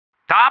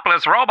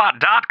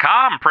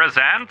ToplessRobot.com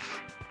presents...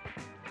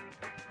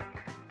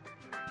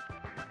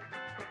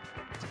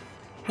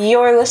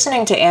 You're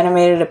listening to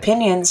Animated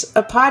Opinions,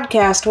 a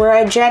podcast where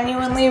I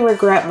genuinely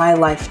regret my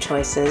life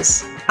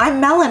choices. I'm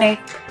Melanie.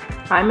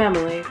 I'm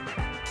Emily.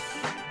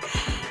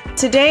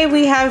 Today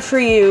we have for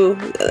you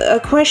a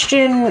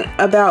question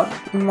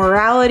about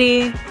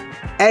morality,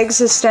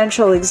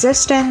 existential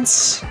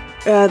existence,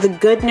 the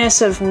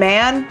goodness of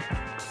man.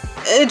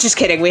 Just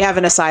kidding, we have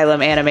an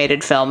Asylum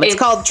animated film. It's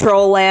called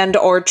Trollland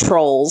or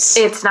Trolls.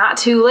 It's not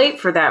too late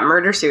for that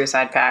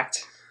murder-suicide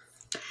pact.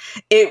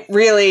 It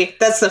really,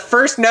 that's the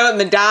first note in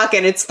the doc,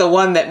 and it's the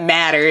one that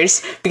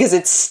matters, because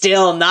it's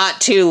still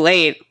not too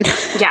late.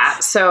 Yeah,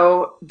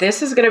 so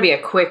this is going to be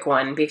a quick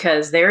one,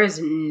 because there is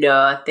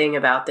nothing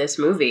about this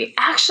movie.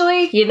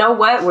 Actually, you know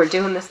what? We're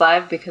doing this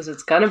live because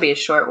it's going to be a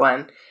short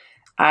one.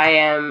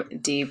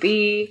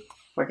 IMDb,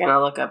 we're going to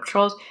look up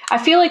Trolls. I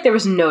feel like there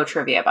was no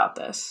trivia about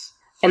this.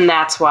 And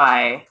that's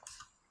why...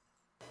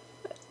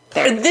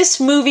 This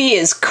movie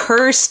is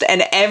cursed,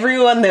 and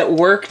everyone that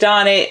worked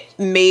on it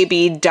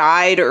maybe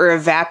died or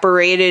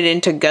evaporated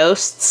into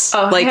ghosts.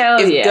 Oh, hell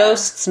if yeah.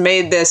 Ghosts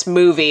made this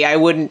movie, I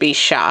wouldn't be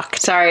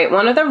shocked. Sorry,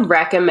 one of the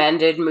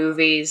recommended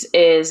movies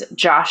is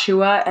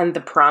Joshua and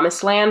the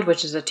Promised Land,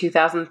 which is a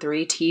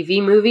 2003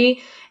 TV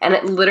movie, and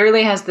it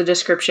literally has the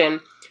description,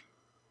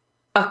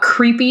 a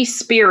creepy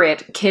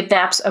spirit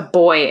kidnaps a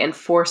boy and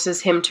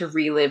forces him to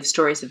relive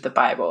stories of the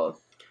Bible.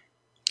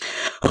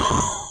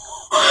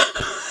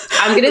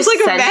 I'm gonna it's like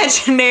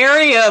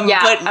Imaginarium,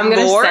 but I'm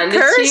gonna more send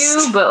cursed? it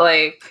to you,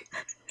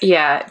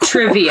 but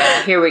trivia.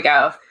 Here we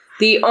go.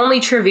 The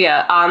only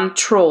trivia on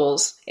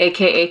Trolls,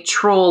 aka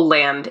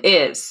Trollland,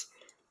 is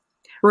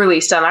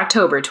released on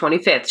October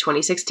 25th,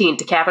 2016,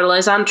 to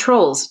capitalize on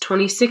Trolls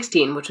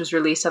 2016, which was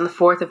released on the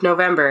 4th of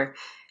November,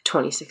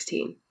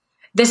 2016.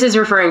 This is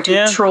referring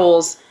to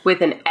Trolls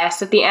with an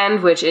S at the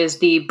end, which is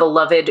the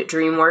beloved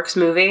DreamWorks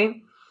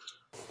movie.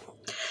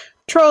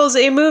 Trolls,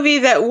 a movie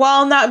that,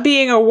 while not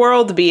being a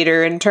world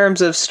beater in terms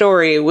of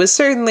story, was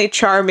certainly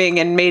charming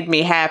and made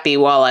me happy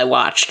while I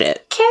watched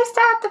it. Can't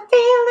stop the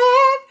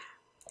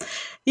feeling.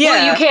 Yeah,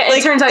 well, you can't.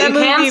 It turns out you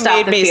can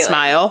stop the feeling.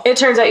 Smile. It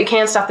turns out you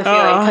can't stop the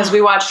feeling because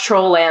we watched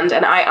Trollland,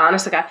 and I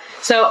honestly got.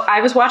 So I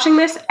was watching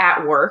this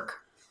at work,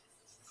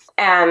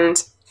 and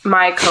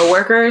my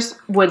coworkers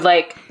would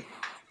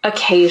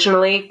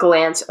occasionally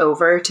glance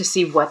over to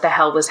see what the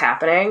hell was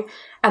happening,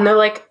 and they're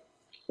like,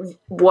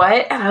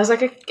 what? And I was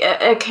like,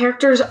 a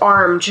character's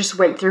arm just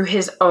went through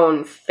his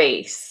own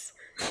face.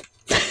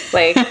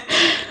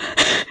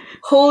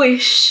 Holy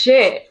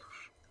shit.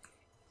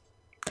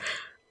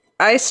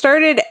 I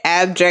started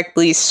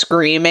abjectly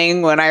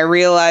screaming when I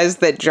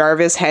realized that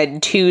Jarvis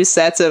had 2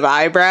 sets of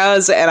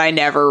eyebrows, and I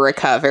never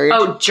recovered.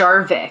 Oh,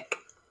 Jarvik,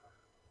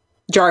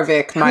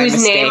 my whose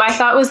mistake. name I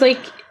thought was I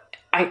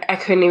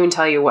couldn't even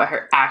tell you what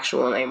her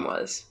actual name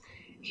was.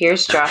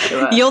 Here's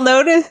Joshua.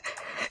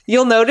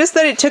 You'll notice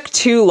that it took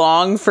too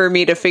long for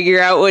me to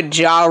figure out what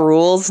Ja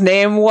Rule's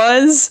name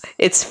was.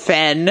 It's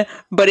Fen,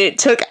 but it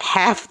took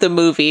half the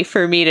movie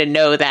for me to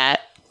know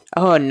that.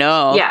 Oh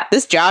no. Yeah.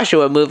 This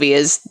Joshua movie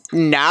is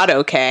not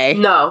okay.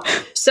 No.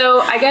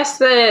 So I guess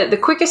the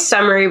quickest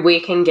summary we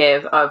can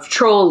give of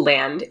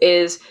Trollland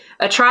is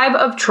a tribe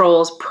of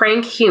trolls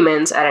prank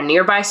humans at a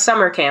nearby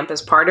summer camp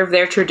as part of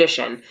their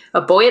tradition.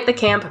 A boy at the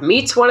camp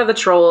meets one of the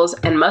trolls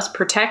and must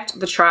protect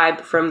the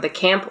tribe from the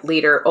camp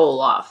leader,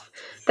 Olaf.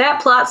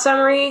 That plot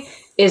summary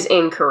is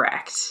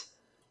incorrect.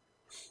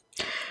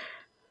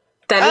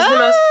 That is the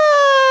most...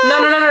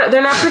 No.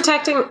 They're not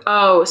protecting...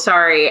 Oh,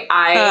 sorry.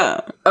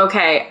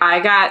 Okay, I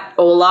got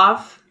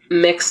Olaf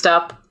mixed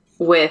up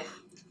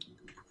with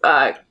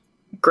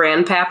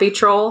Grandpappy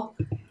Troll,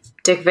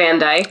 Dick Van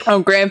Dyke.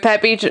 Oh,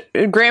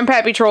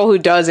 Grandpappy Troll who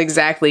does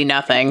exactly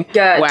nothing.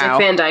 Yeah, wow.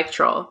 Dick Van Dyke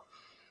Troll.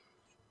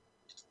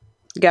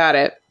 Got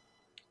it.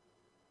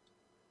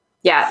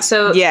 Yeah,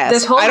 so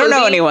yes, I don't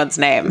know anyone's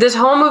name. This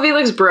whole movie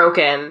looks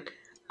broken.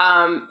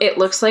 It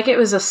looks like it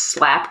was a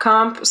slap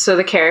comp. So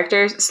the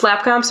characters,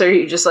 slap comps are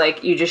you just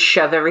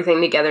shove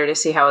everything together to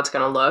see how it's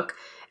going to look.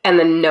 And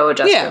then no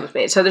adjustment was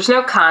made. So there's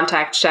no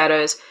contact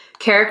shadows.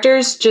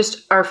 Characters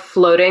just are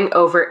floating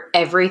over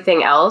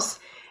everything else.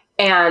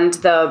 And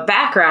the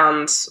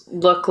backgrounds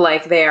look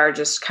like they are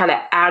just kind of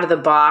out of the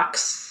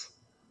box.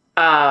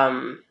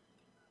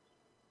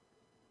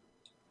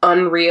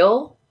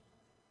 Unreal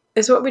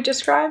is what we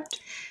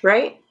described,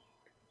 right?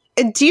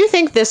 Do you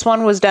think this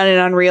one was done in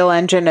Unreal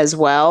Engine as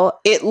well?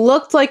 It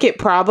looked like it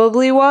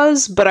probably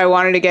was, but I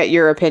wanted to get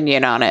your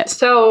opinion on it.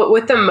 So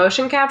with the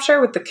motion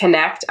capture, with the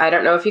Kinect, I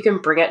don't know if you can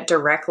bring it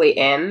directly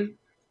in.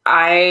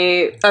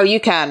 Oh, you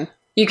can.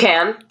 You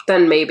can?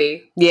 Then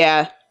maybe.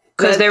 Yeah.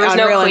 Because there was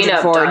Unreal no Engine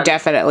cleanup 4 done.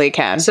 definitely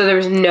can. So there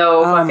was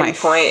no fucking my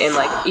point in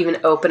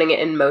even opening it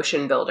in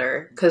Motion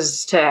Builder.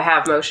 Because to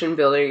have Motion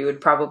Builder, you would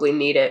probably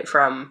need it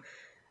from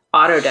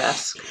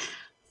Autodesk.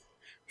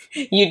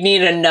 You'd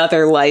need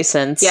another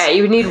license. Yeah,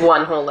 you would need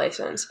one whole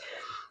license.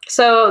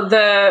 So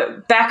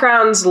the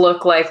backgrounds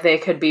look like they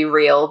could be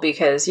real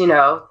because,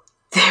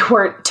 they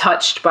weren't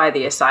touched by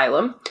the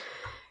Asylum.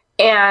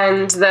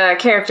 And the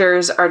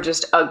characters are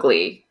just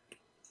ugly.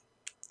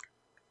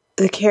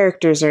 The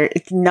characters are...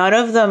 None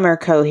of them are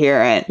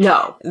coherent.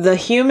 No. The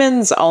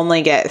humans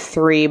only get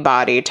 3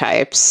 body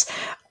types.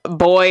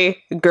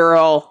 Boy,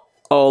 girl,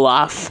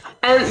 Olaf.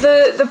 And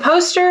the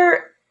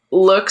poster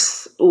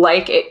looks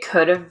like it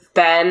could have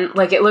been...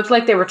 Like, it looked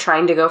like they were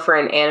trying to go for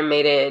an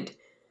animated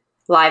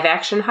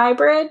live-action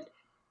hybrid.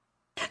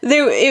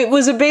 It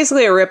was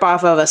basically a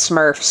ripoff of a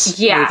Smurfs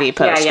movie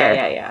poster.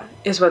 Yeah.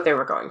 Is what they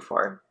were going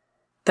for.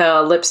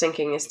 The lip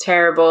syncing is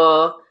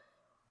terrible.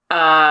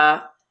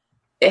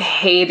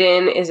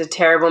 Hayden is a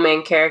terrible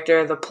main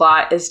character. The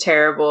plot is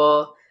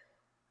terrible.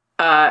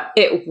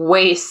 It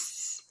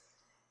wastes...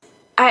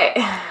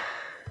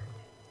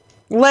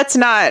 Let's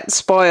not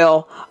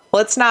spoil.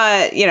 Let's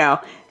not,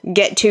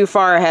 get too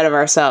far ahead of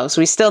ourselves.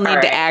 We still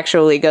need to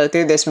actually go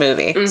through this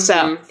movie. Mm-hmm.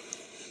 So,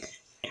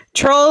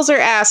 trolls are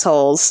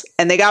assholes,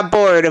 and they got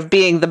bored of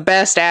being the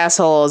best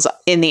assholes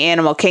in the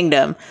animal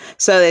kingdom,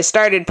 so they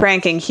started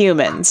pranking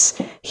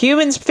humans.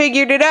 Humans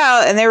figured it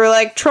out, and they were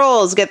like,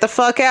 trolls, get the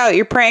fuck out,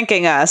 you're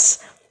pranking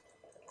us.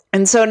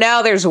 And so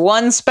now there's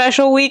one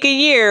special week a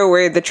year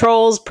where the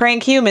trolls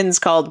prank humans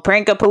called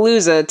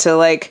Prankapalooza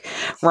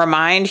to,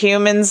 remind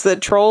humans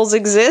that trolls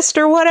exist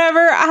or whatever.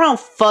 I don't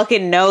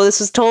fucking know. This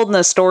was told in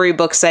a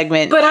storybook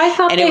segment. But I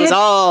thought it was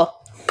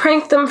all...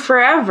 pranked them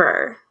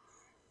forever.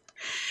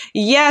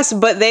 Yes,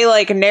 but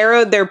they,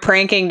 narrowed their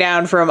pranking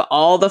down from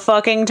all the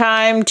fucking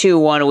time to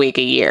 1 week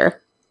a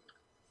year.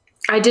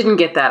 I didn't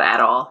get that at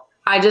all.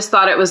 I just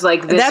thought it was,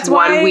 this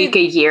 1 week a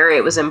year,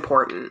 it was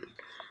important.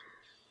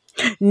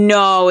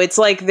 No, it's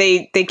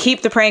they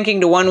keep the pranking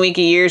to 1 week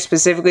a year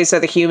specifically so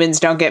the humans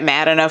don't get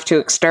mad enough to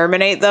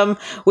exterminate them,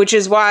 which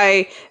is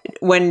why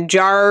when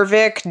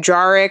Jarvis,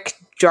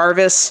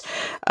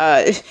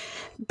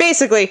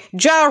 basically,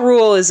 Ja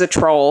Rule is a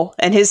troll,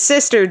 and his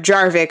sister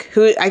Jarvik,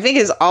 who I think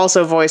is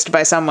also voiced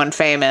by someone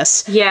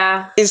famous,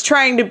 is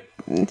trying to,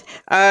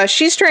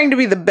 she's trying to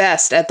be the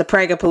best at the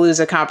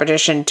Prankapalooza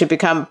competition to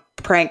become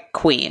prank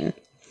queen.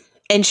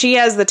 And she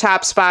has the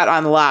top spot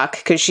on lock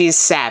because she's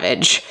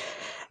savage.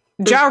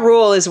 Ja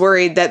Rule is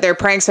worried that their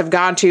pranks have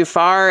gone too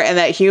far and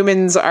that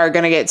humans are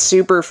going to get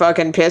super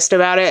fucking pissed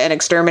about it and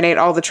exterminate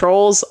all the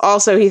trolls.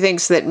 Also, he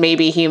thinks that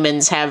maybe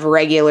humans have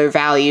regular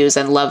values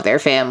and love their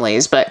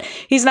families, but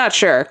he's not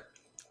sure.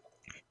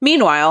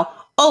 Meanwhile,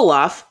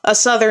 Olaf, a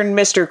southern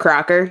Mr.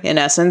 Crocker, in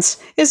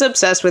essence, is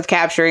obsessed with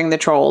capturing the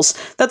trolls.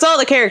 That's all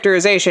the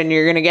characterization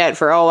you're going to get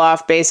for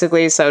Olaf,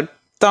 basically, so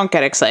don't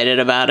get excited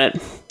about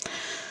it.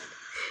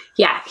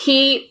 Yeah,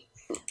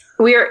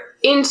 we are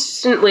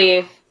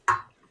instantly...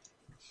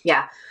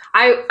 Yeah,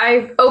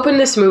 I opened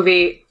this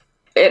movie,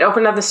 it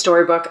opened up the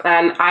storybook,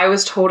 and I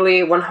was totally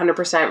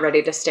 100%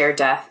 ready to stare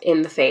death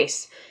in the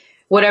face,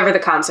 whatever the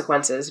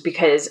consequences,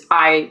 because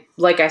I,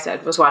 like I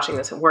said, was watching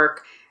this at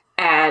work,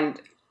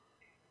 and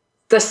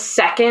the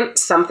second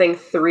something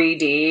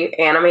 3D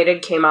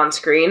animated came on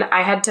screen,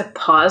 I had to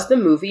pause the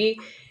movie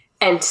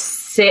and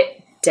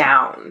sit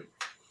down,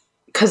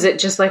 because it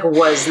just,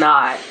 was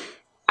not.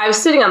 I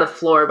was sitting on the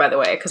floor, by the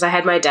way, because I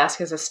had my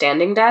desk as a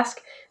standing desk,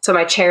 so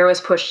my chair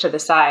was pushed to the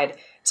side.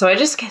 So I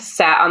just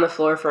sat on the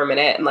floor for a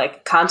minute and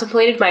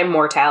contemplated my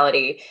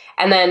mortality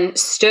and then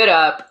stood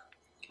up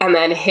and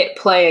then hit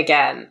play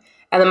again.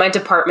 And then my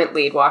department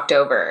lead walked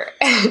over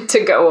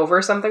to go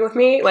over something with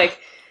me. There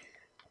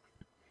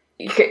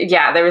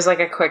was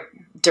a quick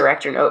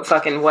director note,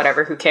 fucking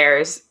whatever, who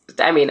cares?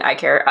 I mean, I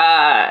care.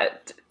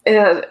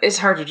 It's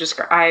hard to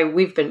describe.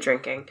 We've been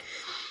drinking.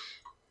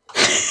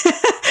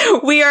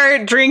 We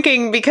are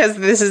drinking because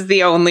this is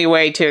the only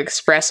way to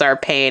express our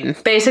pain.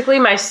 Basically,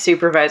 my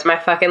supervisor, my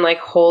fucking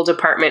whole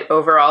department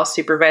overall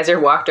supervisor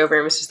walked over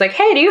and was just like,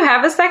 hey, do you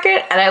have a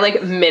second? And I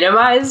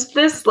minimized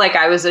this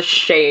I was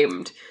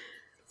ashamed.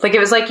 It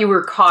was you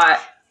were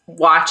caught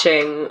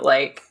watching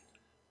a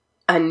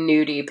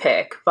nudie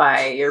pic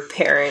by your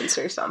parents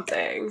or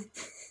something.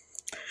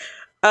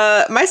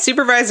 My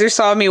supervisor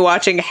saw me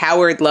watching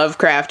Howard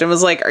Lovecraft and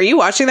was like, are you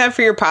watching that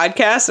for your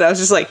podcast? And I was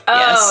just like,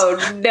 yes.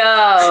 Oh,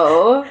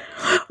 no.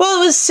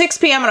 Well, it was 6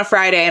 p.m. on a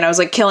Friday, and I was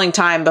killing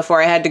time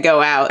before I had to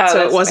go out,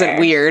 so it wasn't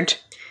weird.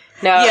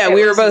 No, yeah,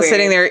 we were both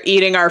sitting there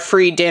eating our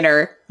free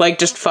dinner,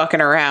 just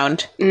fucking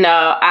around.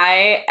 No,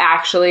 I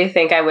actually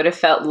think I would have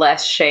felt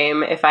less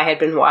shame if I had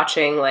been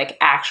watching,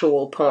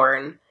 actual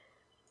porn,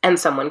 and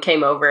someone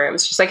came over and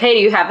was just like, hey, do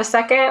you have a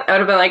second? I would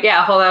have been like,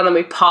 yeah, hold on, let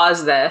me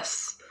pause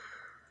this.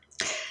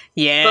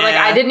 Yeah. But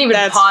I didn't even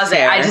pause it.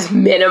 I just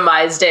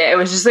minimized it. It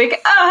was just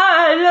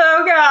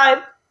oh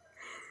god.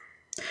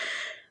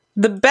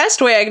 The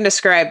best way I can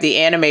describe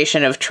the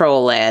animation of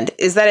Trollland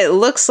is that it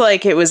looks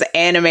like it was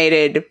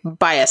animated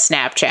by a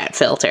Snapchat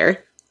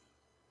filter.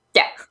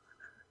 Yeah.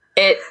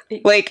 It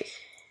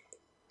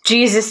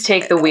Jesus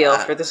take the wheel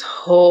for this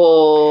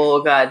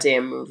whole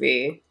goddamn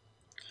movie.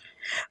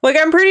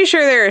 I'm pretty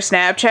sure there are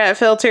Snapchat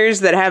filters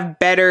that have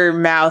better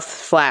mouth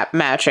flap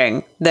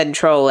matching than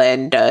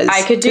Trollland does.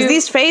 Because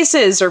these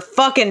faces are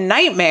fucking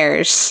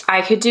nightmares.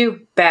 I could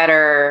do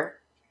better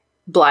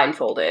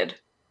blindfolded.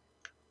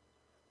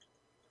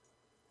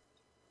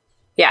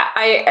 Yeah,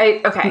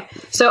 okay.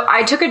 So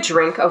I took a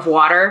drink of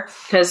water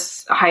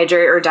because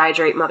hydrate or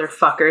dihydrate,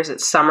 motherfuckers.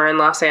 It's summer in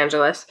Los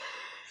Angeles.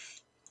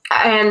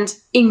 And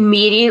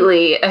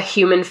immediately a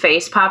human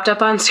face popped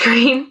up on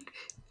screen.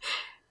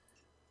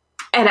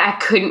 And I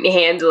couldn't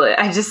handle it.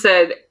 I just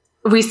said,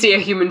 we see a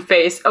human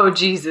face. Oh,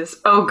 Jesus.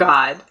 Oh,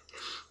 God.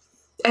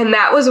 And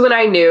that was when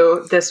I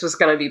knew this was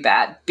going to be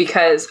bad.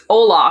 Because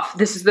Olaf,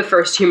 this is the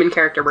first human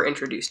character we're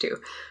introduced to.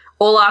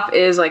 Olaf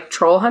is like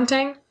troll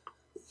hunting.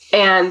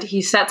 And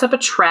he sets up a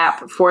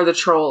trap for the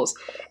trolls.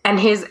 And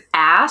his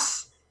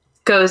ass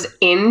goes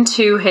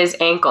into his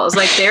ankles.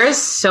 Like, there is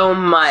so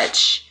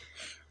much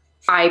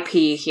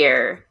IP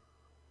here.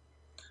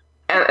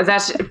 And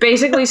that's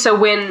basically, so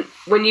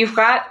when you've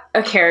got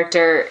a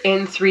character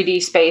in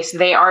 3D space,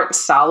 they aren't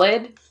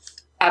solid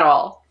at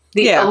all.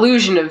 The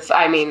illusion of,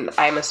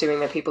 I'm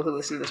assuming that people who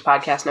listen to this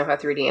podcast know how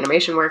 3D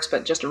animation works,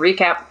 but just to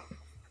recap,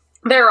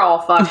 they're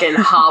all fucking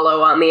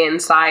hollow on the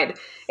inside.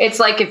 It's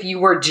like if you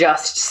were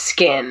just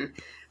skin,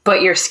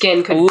 but your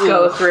skin could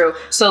go through.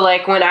 So,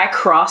 like, when I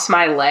cross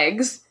my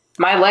legs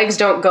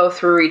don't go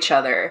through each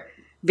other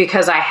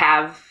because I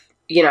have,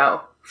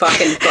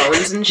 fucking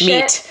bones and shit.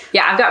 Meat.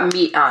 Yeah, I've got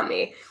meat on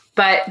me.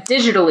 But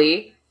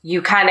digitally,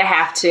 you kind of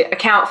have to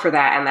account for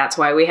that, and that's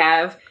why we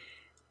have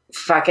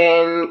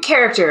fucking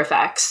character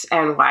effects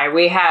and why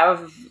we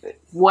have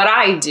what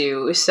I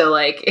do. So,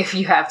 like, if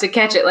you have to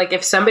catch it, like,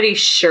 if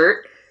somebody's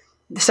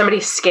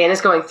skin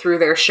is going through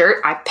their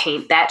shirt, I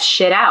paint that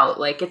shit out.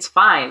 Like, it's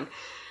fine.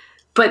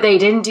 But they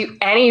didn't do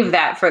any of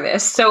that for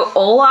this. So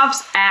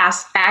Olaf's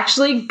ass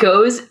actually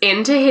goes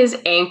into his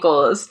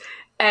ankles.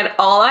 And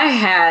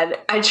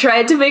I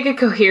tried to make a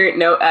coherent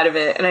note out of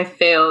it, and I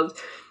failed.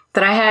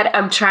 But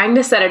I'm trying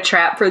to set a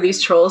trap for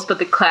these trolls, but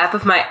the clap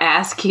of my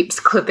ass keeps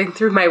clipping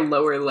through my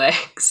lower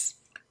legs.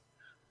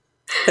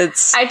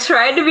 I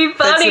tried to be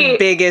funny. That's the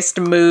biggest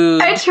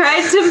move. I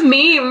tried to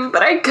meme,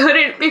 but I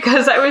couldn't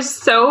because I was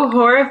so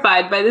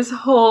horrified by this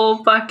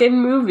whole fucking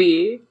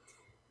movie.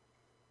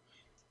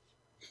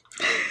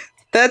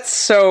 That's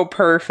so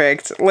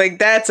perfect. Like,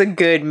 that's a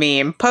good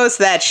meme. Post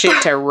that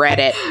shit to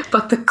Reddit.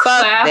 But the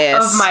clap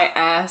of my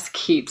ass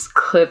keeps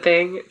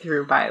clipping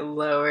through my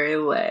lower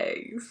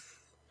legs.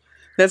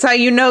 That's how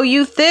you know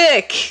you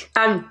thick.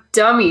 I'm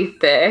dummy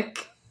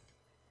thick.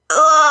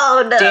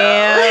 Oh, no.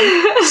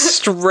 Damn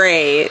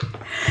straight.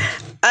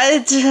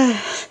 I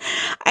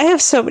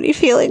have so many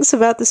feelings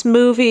about this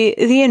movie.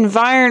 The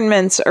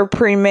environments are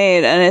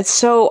pre-made, and it's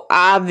so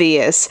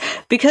obvious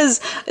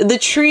because the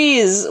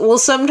trees will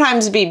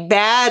sometimes be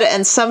bad,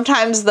 and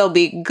sometimes they'll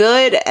be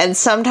good, and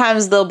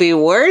sometimes they'll be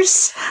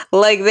worse.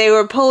 Like, they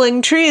were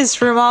pulling trees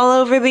from all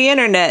over the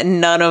internet,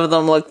 and none of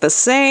them look the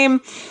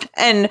same.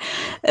 And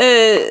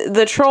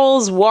the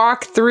trolls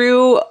walk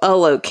through a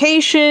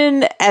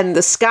location, and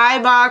the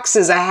skybox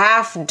is a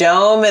half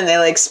dome, and they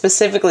like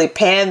specifically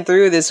pan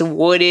through this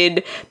wooded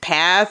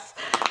path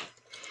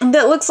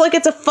that looks like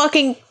it's a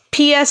fucking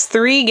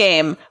PS3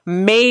 game.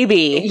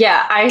 Maybe.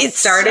 Yeah, it's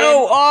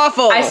so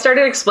awful. I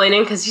started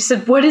explaining because you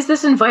said, what is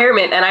this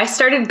environment? And I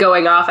started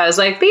going off. I was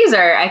like, these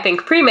are, I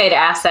think, pre-made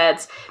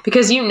assets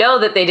because you know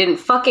that they didn't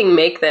fucking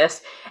make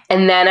this.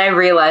 And then I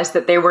realized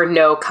that there were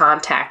no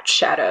contact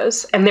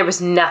shadows and there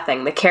was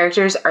nothing. The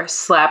characters are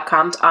slap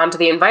comped onto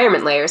the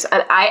environment layers.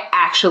 And I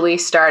actually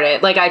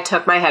started, like, I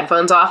took my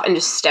headphones off and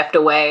just stepped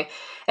away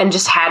and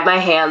just had my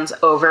hands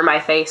over my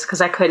face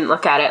because I couldn't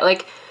look at it.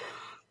 Like,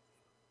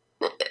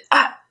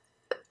 I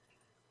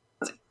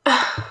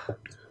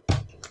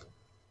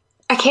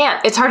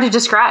can't. It's hard to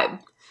describe.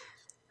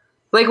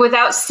 Like,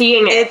 without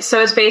seeing it.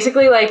 So it's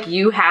basically like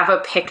you have a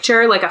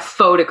picture, like a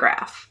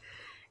photograph,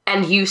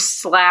 and you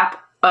slap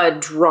a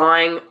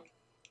drawing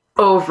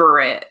over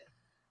it.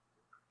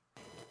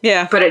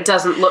 Yeah. But it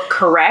doesn't look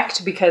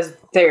correct because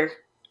they're,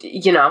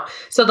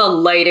 so the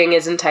lighting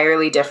is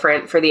entirely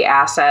different for the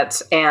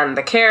assets and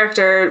the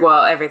character.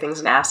 Well, everything's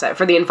an asset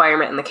for the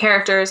environment and the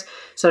characters.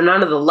 So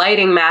none of the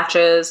lighting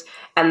matches.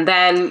 And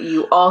then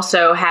you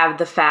also have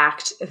the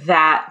fact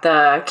that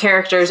the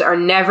characters are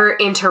never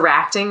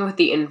interacting with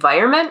the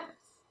environment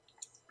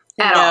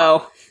at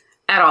all.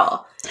 At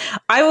all.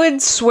 I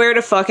would swear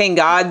to fucking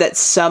God that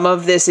some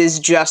of this is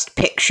just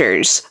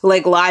pictures,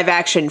 like live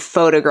action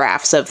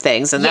photographs of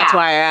things. And that's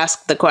why I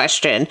asked the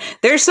question.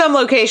 There's some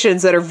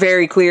locations that are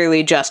very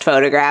clearly just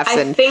photographs.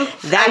 I think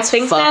that's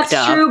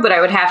true, but I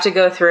would have to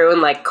go through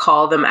and like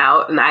call them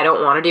out. And I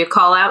don't want to do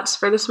call outs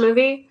for this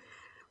movie.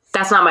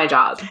 That's not my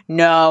job.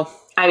 No.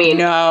 I mean,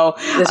 no.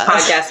 This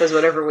podcast is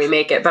whatever we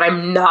make it, but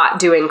I'm not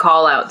doing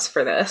call outs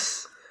for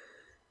this.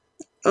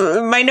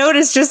 My note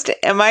is just,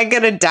 am I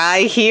going to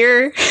die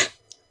here?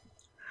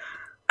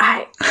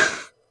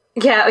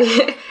 Yeah.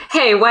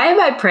 Hey, why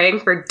am I praying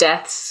for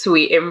death's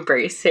sweet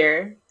embrace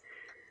here?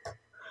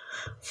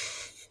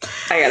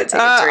 I gotta take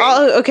a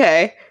drink.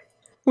 Okay.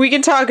 We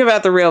can talk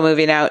about the real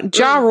movie now.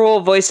 Ja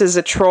Rule voices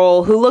a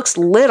troll who looks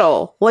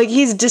little. Like,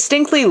 he's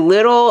distinctly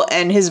little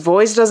and his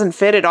voice doesn't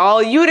fit at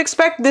all. You would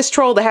expect this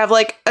troll to have,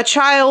 like, a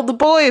child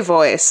boy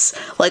voice.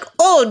 Like,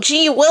 oh,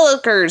 gee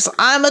willikers,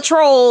 I'm a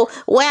troll.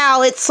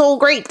 Wow, it's so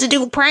great to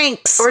do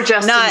pranks. Or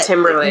Justin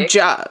Timberlake.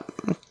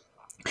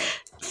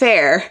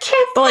 Fair.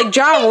 But, like,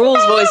 Ja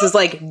Rule's voice is,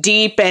 like,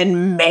 deep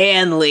and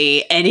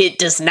manly, and it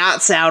does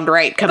not sound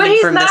right coming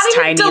from this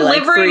tiny,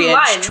 like,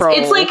 3-inch troll.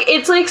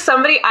 It's like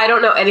somebody, I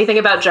don't know anything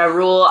about Ja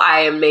Rule, I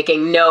am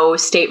making no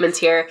statements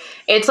here.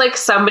 It's like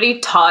somebody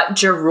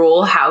taught Ja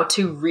Rule how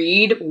to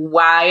read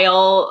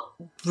while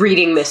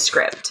reading this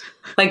script.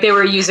 Like, they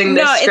were using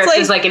this script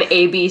as, like, an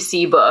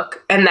ABC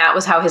book, and that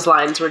was how his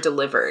lines were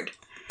delivered.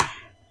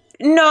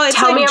 No,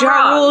 it's like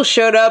Ja Rule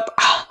showed up...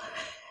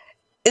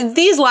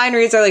 These line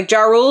reads are like,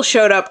 Ja Rule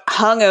showed up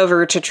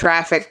hungover to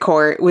traffic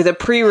court with a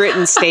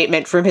pre-written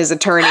statement from his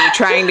attorney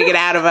trying to get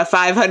out of a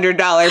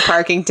 $500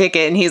 parking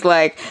ticket. And he's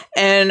like,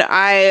 and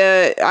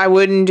I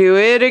wouldn't do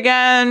it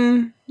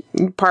again.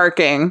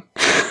 Parking.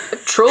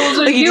 Trolls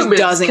and he humans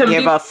just doesn't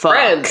give a fuck.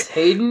 Friends,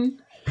 Hayden.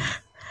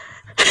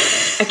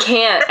 I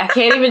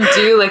can't even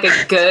do like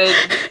a good...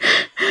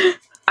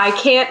 I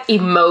can't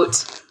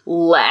emote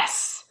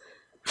less.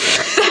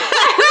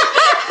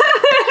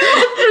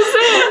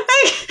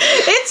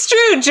 It's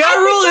true. Ja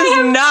Rule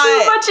is not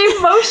too much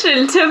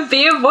emotion to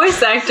be a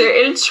voice actor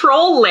in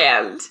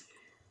Trollland.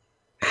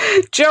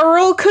 Ja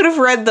Rule could have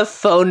read the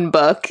phone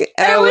book,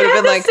 and I would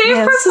have been like,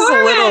 man, this is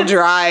a little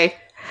dry.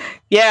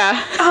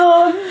 Yeah.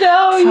 Oh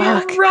no,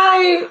 you're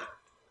right.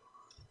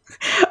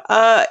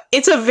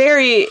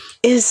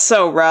 It's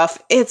so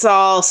rough. It's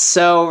all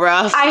so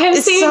rough.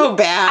 It's so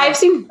bad. I've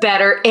seen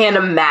better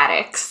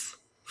animatics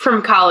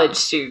from college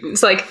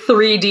students, like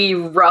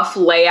 3D rough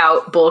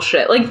layout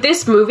bullshit. Like,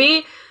 this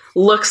movie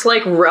looks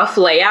like rough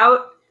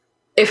layout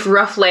if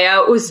rough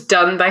layout was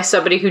done by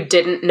somebody who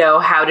didn't know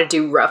how to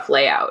do rough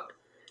layout.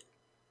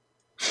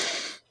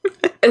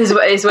 is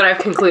what I've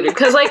concluded.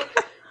 Because, like,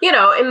 you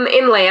know,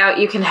 in layout,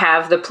 you can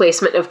have the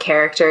placement of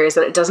characters,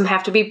 and it doesn't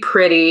have to be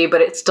pretty,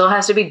 but it still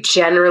has to be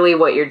generally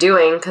what you're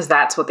doing, because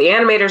that's what the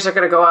animators are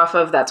going to go off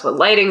of, that's what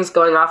lighting's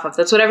going off of,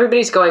 that's what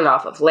everybody's going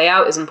off of.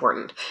 Layout is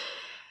important.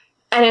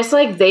 And it's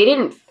like, they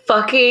didn't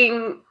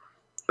fucking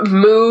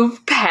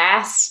move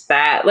past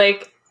that.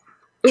 Like,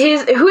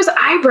 whose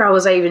eyebrow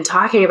was I even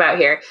talking about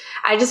here?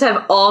 I just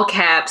have all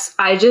caps.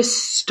 I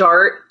just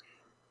start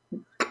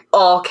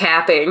all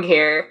capping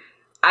here.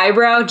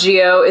 Eyebrow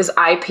Geo is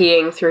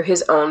IPing through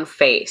his own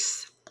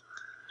face.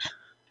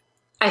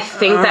 I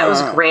think that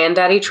was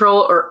Granddaddy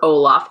Troll or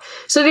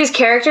Olaf. So these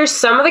characters,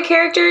 some of the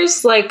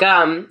characters, like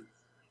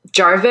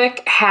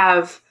Jarvik,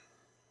 have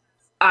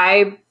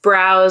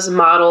eyebrows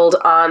modeled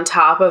on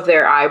top of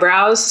their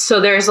eyebrows. So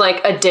there's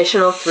like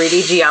additional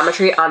 3D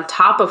geometry on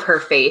top of her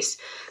face.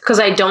 Because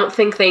I don't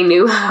think they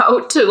knew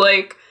how to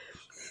like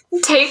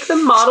take the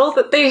model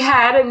that they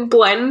had and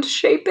blend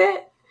shape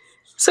it.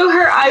 So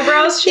her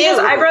eyebrows, she has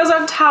eyebrows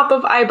on top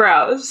of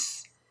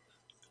eyebrows.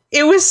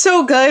 It was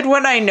so good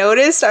when I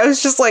noticed. I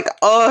was just like,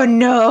 oh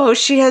no,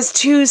 she has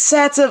 2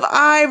 sets of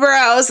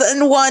eyebrows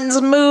and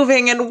one's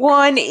moving and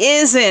one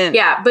isn't.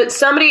 Yeah, but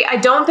somebody, I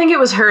don't think it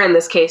was her in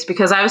this case,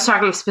 because I was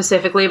talking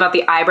specifically about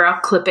the eyebrow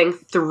clipping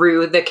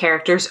through the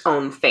character's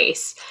own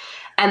face.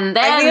 And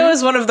then I think it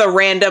was one of the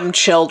random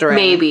children.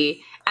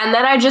 Maybe. And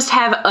then I just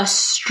have a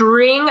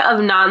string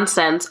of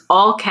nonsense,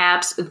 all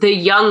caps, the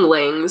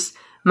younglings,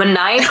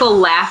 maniacal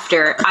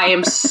laughter. I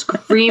am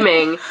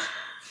screaming.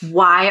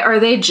 Why are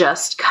they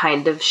just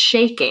kind of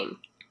shaking?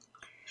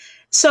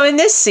 So in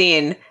this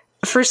scene,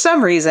 for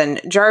some reason,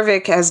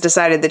 Jarvik has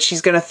decided that she's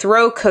going to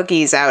throw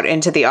cookies out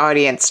into the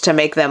audience to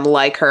make them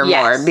like her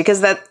more. Because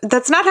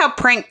that's not how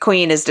Prank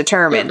Queen is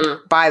determined,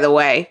 by the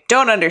way.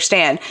 Don't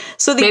understand.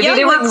 So the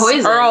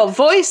younglings are all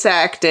voice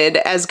acted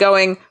as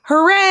going,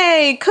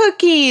 hooray,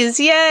 cookies,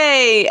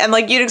 yay! And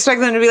like you'd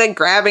expect them to be like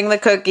grabbing the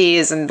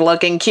cookies and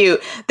looking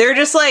cute. They're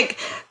just like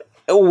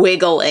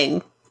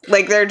wiggling.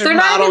 Like they're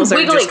models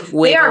are just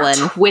wiggling. They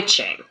are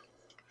twitching.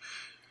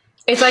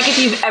 It's like if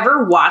you've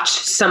ever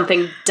watched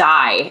something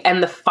die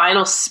and the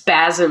final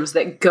spasms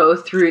that go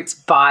through its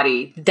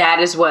body, that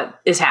is what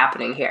is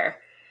happening here.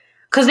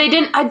 Because they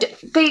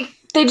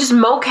just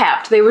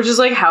mocapped. They were just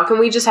like, how can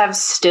we just have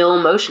still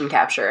motion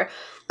capture?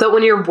 But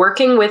when you're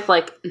working with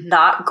like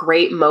not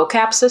great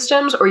mocap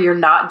systems, or you're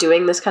not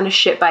doing this kind of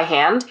shit by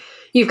hand,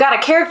 you've got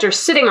a character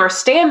sitting or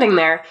standing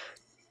there,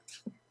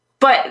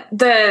 but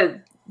the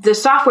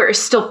software is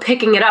still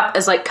picking it up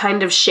as like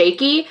kind of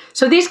shaky.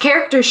 So these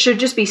characters should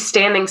just be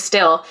standing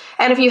still.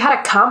 And if you had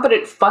a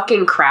competent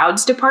fucking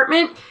crowds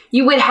department,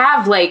 you would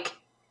have like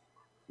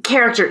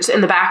characters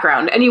in the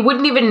background and you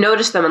wouldn't even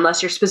notice them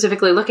unless you're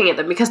specifically looking at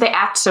them because they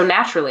act so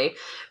naturally.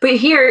 But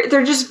here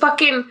they're just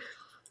fucking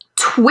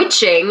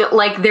twitching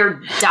like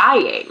they're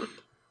dying.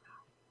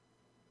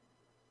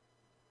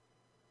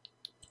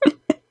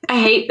 I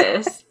hate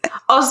this.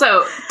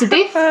 Also, did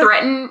they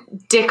threaten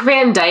Dick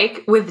Van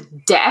Dyke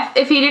with death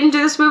if he didn't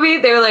do this movie?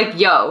 They were like,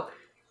 yo,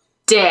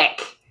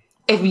 Dick,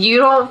 if you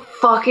don't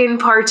fucking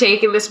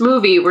partake in this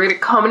movie, we're gonna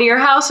come into your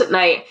house at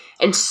night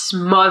and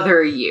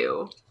smother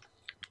you.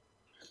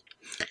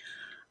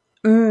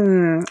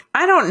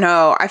 I don't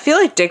know. I feel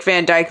like Dick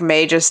Van Dyke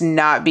may just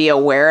not be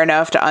aware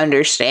enough to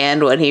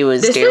understand what he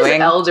was doing. This is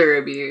elder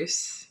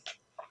abuse.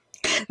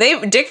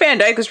 Dick Van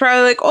Dyke was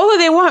probably like, oh,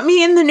 they want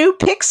me in the new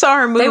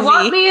Pixar movie. They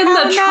want me in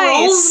the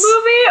Trolls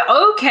movie?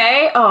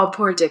 Okay. Oh,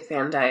 poor Dick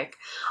Van Dyke.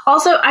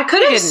 Also, I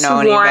could have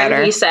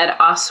sworn he said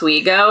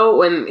Oswego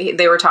when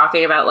they were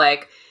talking about,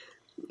 like,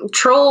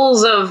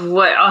 trolls of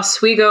what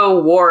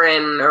Oswego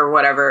Warren or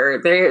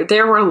whatever.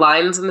 There were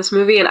lines in this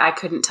movie, and I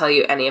couldn't tell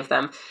you any of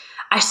them.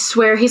 I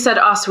swear he said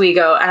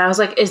Oswego, and I was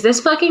like, is this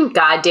fucking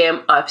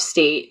goddamn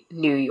upstate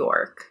New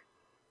York?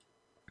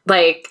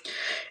 Like,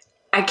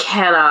 I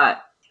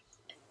cannot.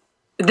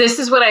 This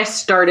is when I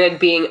started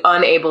being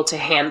unable to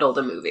handle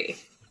the movie.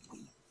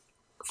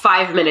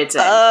 5 minutes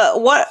in. 5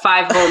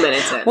 whole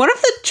minutes in. One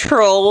of the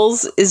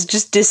trolls is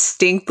just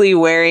distinctly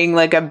wearing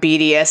like a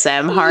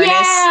BDSM harness.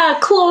 Yeah,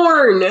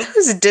 Clorn.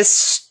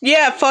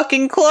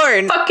 Fucking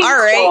Clorn. Fucking all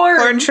right,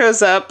 Clorn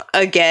shows up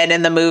again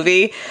in the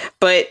movie,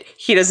 but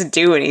he doesn't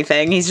do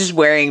anything. He's just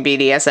wearing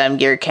BDSM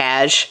gear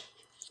cash.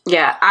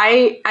 Yeah,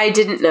 I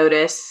didn't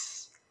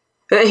notice.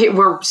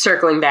 We're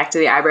circling back to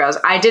the eyebrows.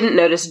 I didn't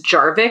notice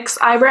Jarvik's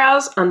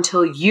eyebrows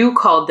until you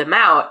called them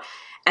out,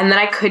 and then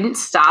I couldn't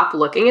stop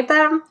looking at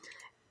them.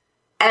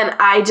 And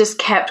I just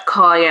kept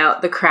calling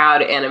out the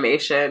crowd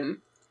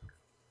animation,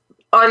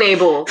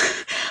 unable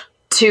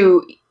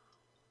to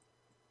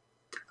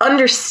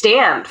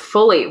understand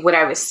fully what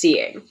I was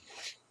seeing.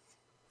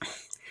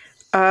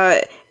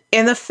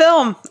 In the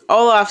film,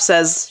 Olaf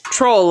says,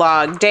 troll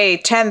log, day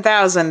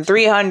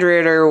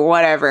 10,300 or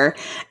whatever.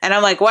 And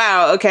I'm like,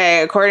 wow,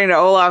 okay, according to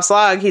Olaf's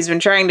log, he's been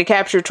trying to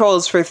capture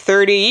trolls for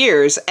 30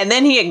 years. And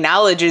then he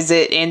acknowledges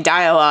it in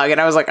dialogue.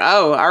 And I was like,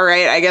 oh, all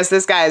right, I guess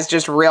this guy is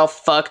just real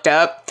fucked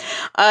up.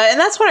 And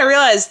that's when I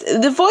realized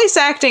the voice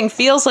acting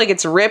feels like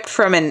it's ripped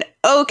from an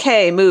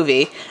okay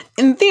movie.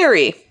 In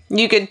theory,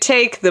 you could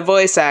take the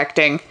voice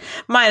acting,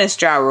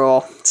 minus Ja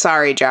Rule,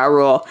 sorry Ja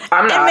Rule,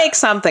 and make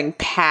something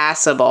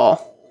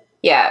passable.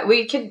 Yeah,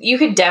 you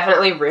could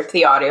definitely rip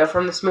the audio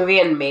from this movie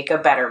and make a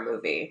better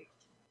movie.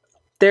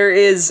 There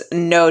is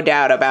no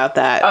doubt about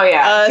that. Oh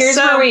yeah, here's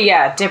where we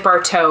dip our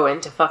toe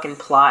into fucking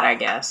plot, I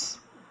guess.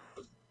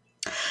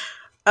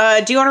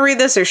 Do you want to read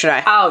this or should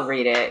I? I'll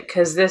read it,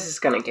 because this is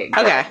gonna get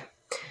good. Okay.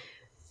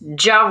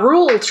 Ja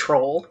Rule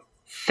troll,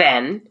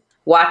 Fen,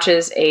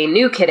 watches a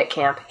new kid at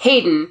camp,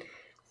 Hayden,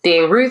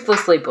 being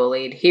ruthlessly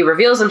bullied. He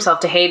reveals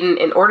himself to Hayden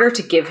in order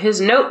to give his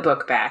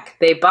notebook back.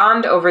 They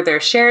bond over their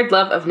shared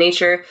love of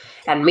nature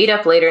and meet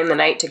up later in the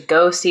night to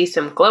go see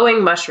some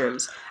glowing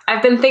mushrooms.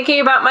 I've been thinking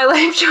about my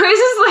life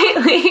choices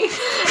lately,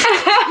 and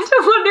I have to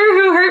wonder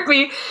who hurt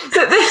me,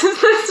 that this is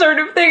the sort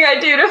of thing I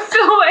do to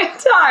fill my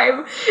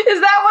time.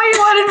 Is that why you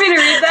wanted me to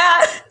read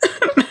that?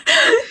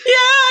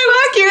 Yeah, I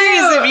was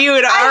curious if you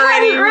had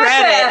already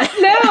read it.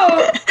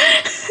 No.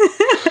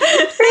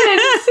 I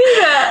didn't see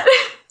that.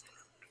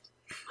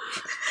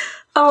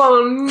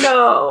 Oh,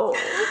 no.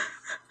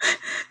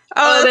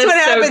 Oh, that's what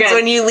happens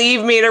when you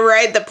leave me to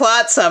write the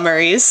plot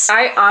summaries.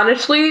 I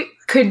honestly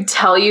could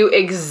tell you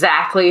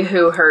exactly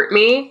who hurt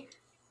me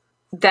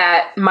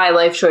that my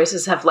life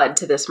choices have led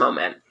to this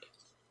moment.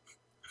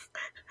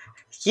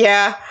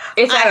 Yeah.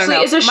 It's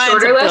a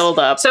shorter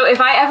list. So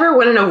if I ever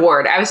win an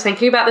award, I was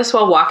thinking about this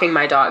while walking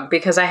my dog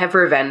because I have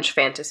revenge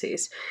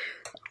fantasies.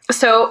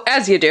 So,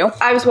 as you do,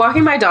 I was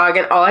walking my dog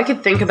and all I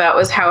could think about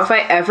was how if I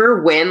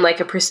ever win like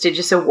a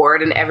prestigious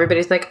award and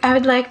everybody's like, I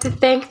would like to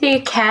thank the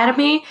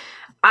Academy,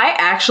 I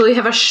actually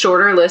have a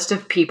shorter list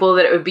of people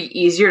that it would be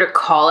easier to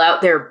call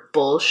out their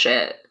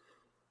bullshit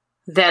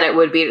than it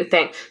would be to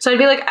thank. So I'd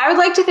be like, I would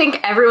like to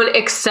thank everyone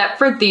except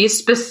for these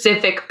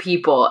specific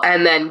people,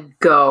 and then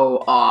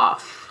go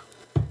off.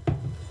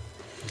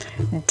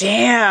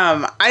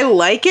 Damn, I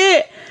like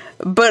it,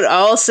 but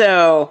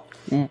also,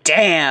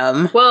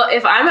 damn. Well,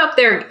 if I'm up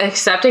there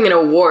accepting an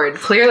award,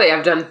 clearly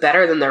I've done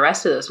better than the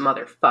rest of those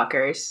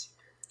motherfuckers.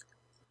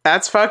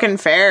 That's fucking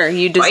fair.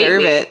 You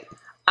deserve it.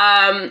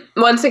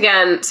 Once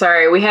again,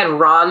 sorry, we had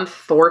Ron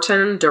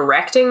Thornton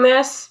directing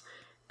this,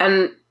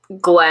 and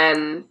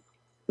Glenn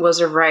was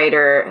a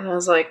writer, and I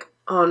was like,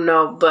 oh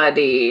no,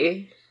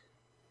 buddy.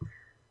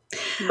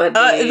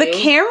 The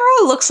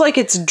camera looks like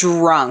it's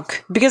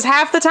drunk, because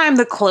half the time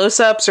the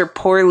close-ups are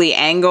poorly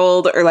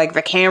angled, or like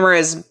the camera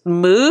is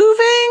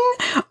moving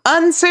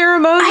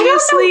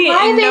unceremoniously. I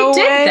don't know why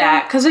they did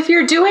that, because if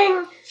you're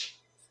doing...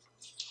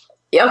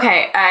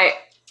 Okay,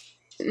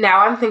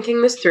 now I'm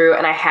thinking this through,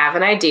 and I have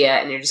an idea,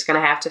 and you're just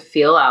gonna have to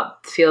feel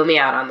me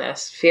out on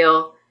this.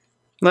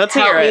 Let's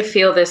help hear it. me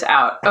feel this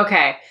out.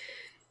 Okay,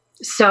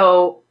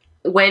 so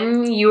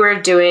when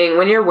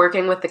you're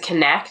working with the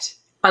Kinect,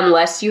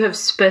 unless you have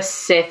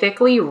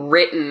specifically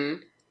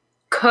written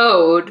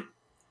code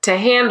to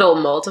handle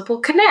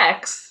multiple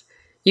Kinects,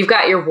 you've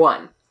got your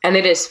one, and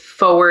it is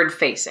forward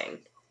facing.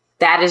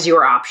 That is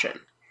your option.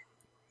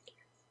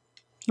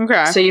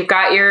 Okay. So you've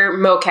got your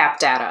mocap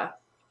data.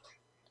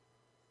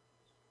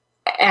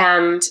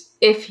 And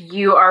if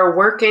you are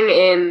working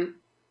in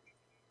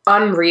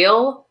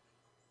Unreal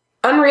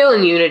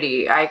and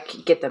Unity, I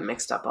get them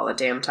mixed up all the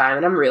damn time,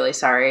 and I'm really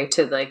sorry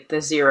to like the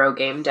zero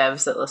game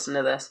devs that listen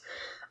to this.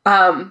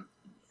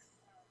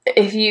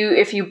 If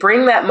you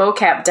bring that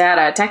mocap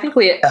data,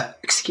 technically,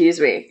 excuse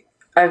me,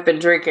 I've been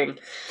drinking,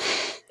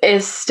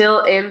 is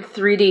still in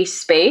 3D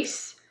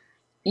space,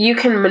 you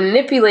can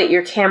manipulate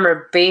your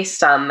camera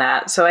based on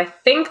that. So I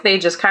think they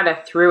just kind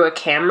of threw a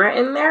camera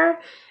in there,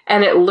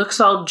 and it looks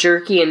all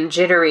jerky and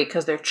jittery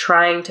because they're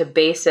trying to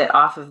base it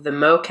off of the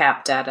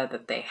mocap data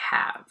that they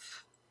have.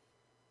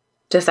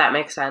 Does that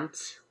make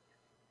sense?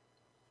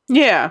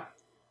 Yeah.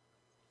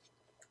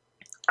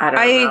 I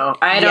don't know.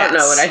 I don't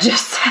know what I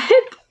just said.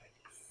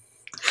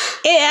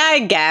 Yeah,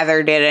 I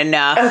gathered it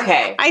enough.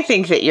 Okay. I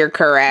think that you're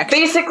correct.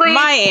 Basically,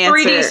 my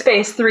answer, 3D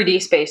space,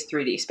 3D space,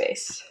 3D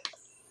space.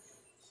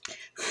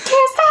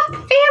 Can't stop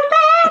feeling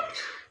that.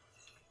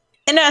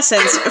 In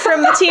essence,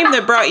 from the team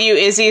that brought you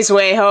Izzy's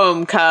Way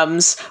Home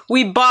comes,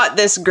 we bought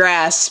this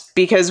grass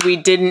because we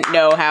didn't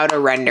know how to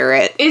render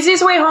it.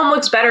 Izzy's Way Home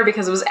looks better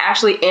because it was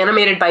actually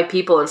animated by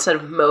people instead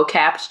of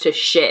mocapped to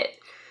shit.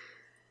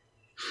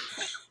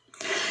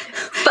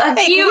 Fuck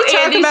hey, you,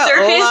 Andy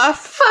Serkis. Olaf?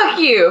 Fuck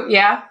you.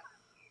 Yeah.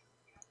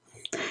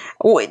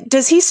 Wait,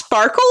 does he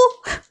sparkle?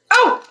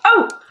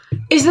 Oh!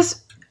 Is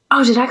this...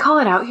 Oh, did I call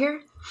it out here?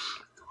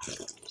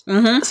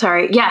 Mm-hmm.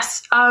 Sorry.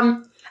 Yes.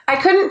 I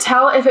couldn't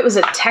tell if it was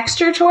a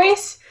texture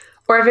choice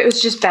or if it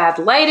was just bad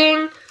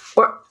lighting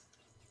or...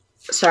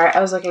 Sorry, I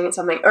was looking at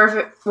something. Or if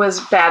it was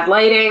bad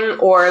lighting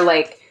or,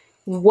 like,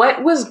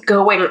 what was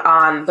going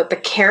on. But the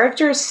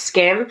character's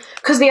skin...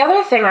 Because the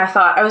other thing I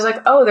thought, I was like,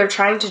 oh, they're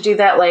trying to do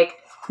that, like,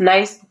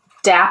 nice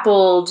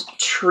dappled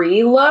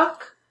tree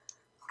look.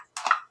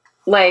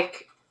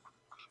 Like,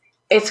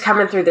 it's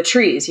coming through the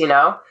trees, you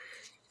know?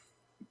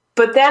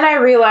 But then I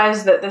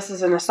realized that this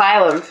is an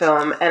Asylum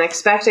film, and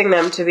expecting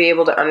them to be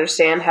able to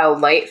understand how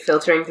light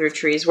filtering through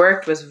trees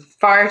worked was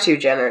far too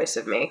generous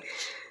of me.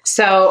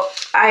 So,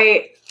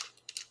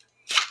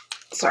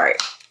 Sorry.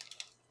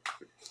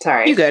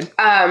 You good.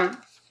 I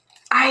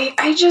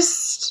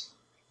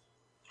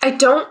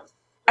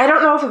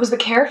don't know if it was the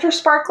character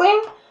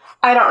sparkling.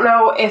 I don't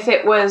know if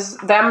it was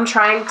them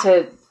trying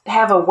to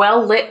have a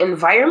well-lit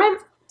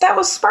environment that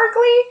was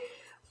sparkly,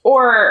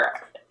 or...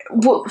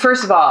 Well,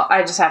 first of all,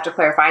 I just have to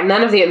clarify,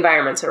 none of the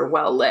environments are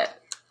well lit.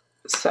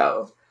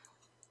 So,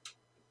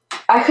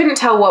 I couldn't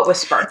tell what was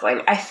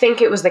sparkling. I think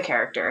it was the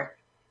character.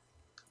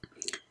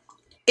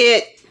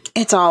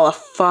 It's all a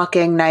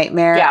fucking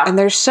nightmare. Yeah. And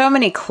there's so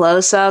many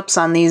close-ups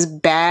on these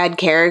bad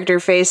character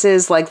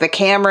faces. Like, the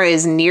camera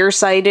is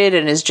nearsighted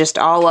and is just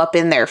all up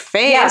in their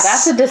face. Yeah,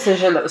 that's a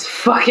decision that was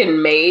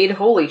fucking made.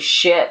 Holy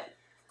shit.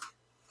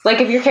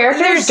 Like, if your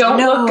characters don't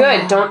look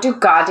good, don't do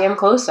goddamn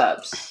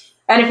close-ups.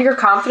 And if you're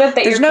confident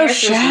that your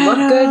characters look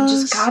good,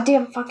 just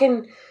goddamn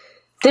fucking...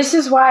 This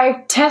is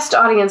why test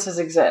audiences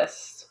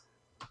exist.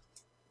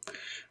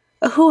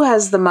 Who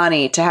has the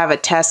money to have a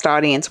test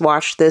audience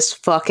watch this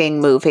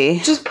fucking movie?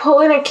 Just pull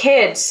in a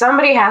kid.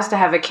 Somebody has to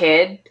have a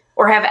kid.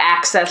 Or have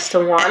access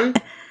to one.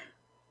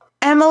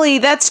 Emily,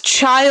 that's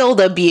child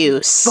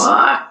abuse.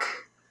 Fuck.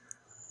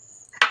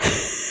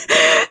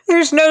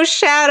 There's no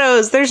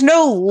shadows. There's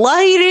no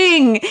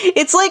lighting.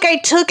 It's like I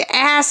took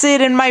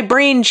acid and my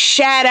brain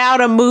shat out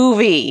a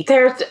movie.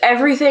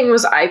 Everything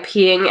was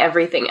IPing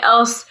everything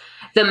else.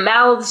 The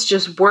mouths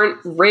just weren't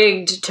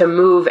rigged to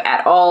move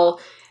at all.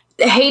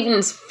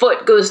 Hayden's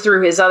foot goes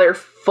through his other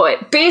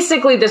foot.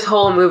 Basically, this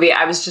whole movie,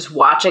 I was just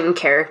watching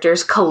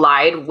characters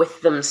collide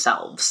with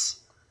themselves.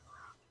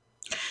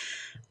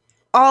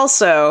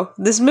 Also,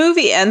 this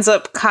movie ends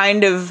up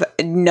kind of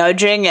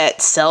nudging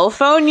at cell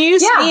phone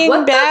use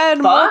being bad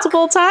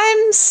multiple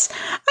times.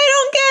 I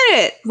don't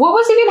get it. What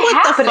was even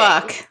happening?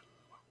 What the fuck?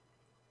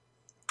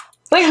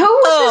 Like, who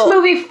was this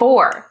movie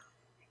for?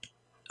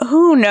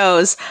 Who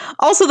knows?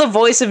 Also, the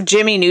voice of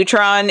Jimmy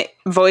Neutron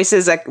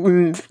voices a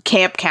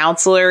camp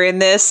counselor in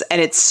this, and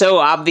it's so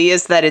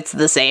obvious that it's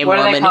the same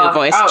woman who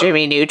voiced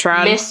Jimmy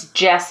Neutron. Miss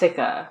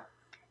Jessica.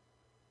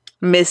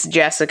 But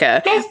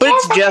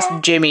it's just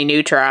Jimmy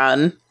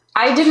Neutron.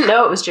 I didn't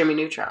know it was Jimmy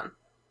Neutron.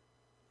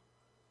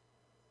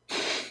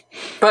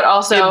 But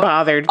also, it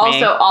bothered me.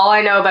 Also, all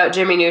I know about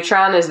Jimmy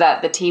Neutron is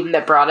that the team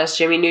that brought us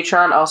Jimmy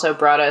Neutron also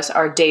brought us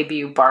our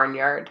debut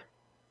Barnyard.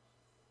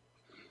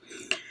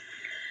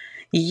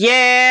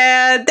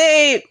 Yeah,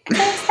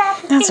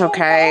 that's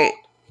okay.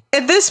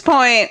 At this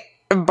point,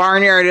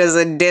 Barnyard is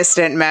a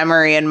distant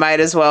memory and might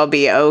as well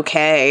be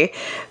okay.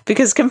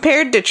 Because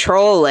compared to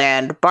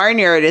Trollland,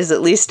 Barnyard is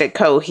at least a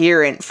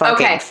coherent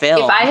fucking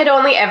film. If I had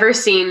only ever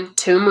seen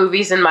 2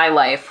 movies in my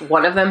life,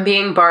 one of them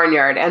being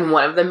Barnyard and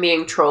one of them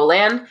being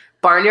Trollland,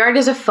 Barnyard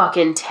is a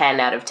fucking 10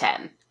 out of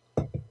 10.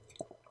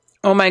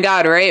 Oh my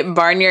god, right?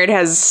 Barnyard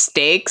has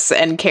stakes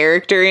and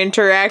character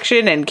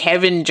interaction and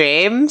Kevin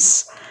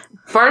James.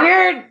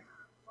 Barnyard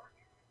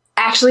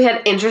actually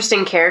had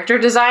interesting character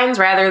designs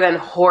rather than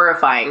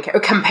horrifying,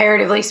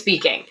 comparatively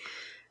speaking.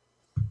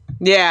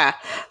 Yeah,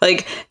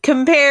 like,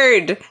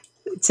 compared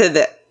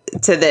to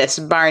to this,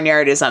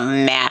 Barnyard is a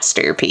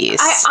masterpiece.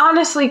 I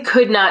honestly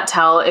could not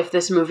tell if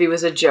this movie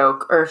was a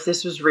joke or if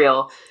this was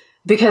real,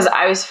 because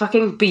I was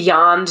fucking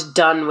beyond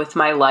done with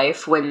my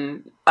life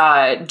when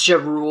Ja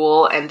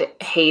Rule and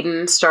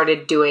Hayden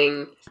started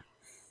doing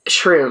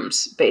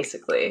shrooms,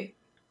 basically.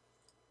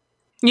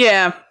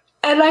 Yeah.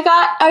 And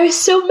I was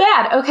so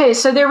mad. Okay,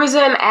 so there was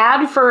an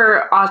ad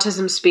for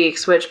Autism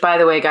Speaks, which, by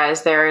the way,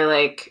 guys, there are,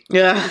 like,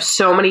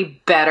 so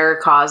many better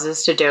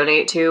causes to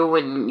donate to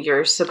when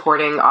you're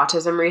supporting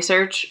autism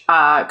research,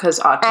 because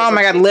autism... Oh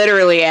my god,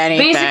 literally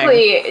anything.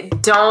 Basically,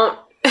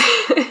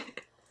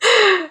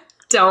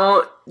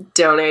 don't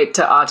donate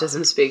to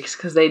Autism Speaks,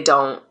 because they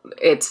don't...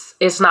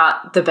 It's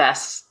not the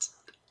best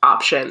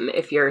option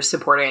if you're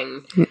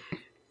supporting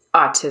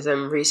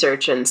autism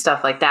research and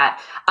stuff like that.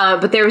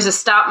 But there was a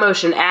stop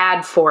motion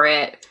ad for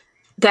it,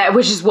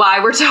 which is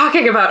why we're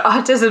talking about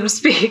Autism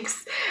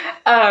Speaks,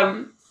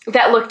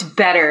 that looked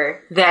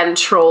better than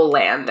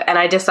Trollland. And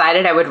I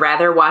decided I would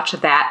rather watch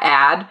that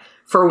ad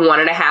for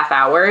 1.5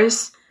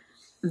 hours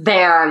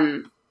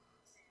than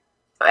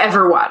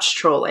ever watch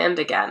Trollland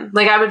again.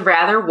 Like, I would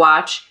rather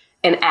watch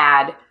an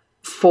ad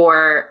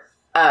for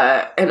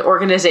an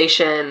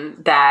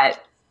organization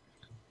that,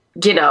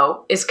 you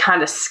know, is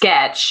kind of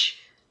sketch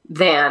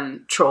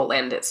than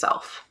Trollland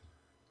itself.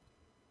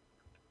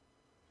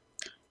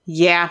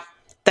 Yeah,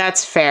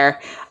 that's fair.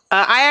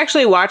 I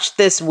actually watched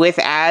this with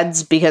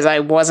ads because I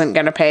wasn't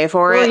going to pay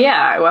for it. Well, yeah,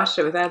 I watched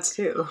it with ads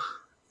too.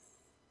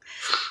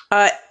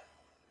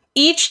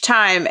 Each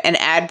time an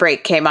ad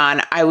break came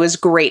on, I was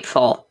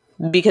grateful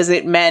because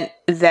it meant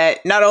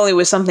that not only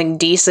was something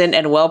decent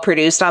and well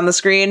produced on the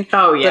screen,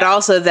 but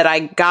also that I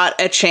got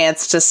a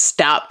chance to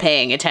stop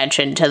paying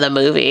attention to the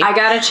movie. I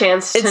got a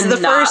chance to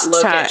not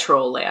look at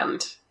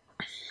Trollland.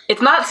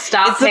 It's not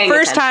stop paying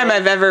attention. It's the first time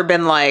I've ever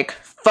been like,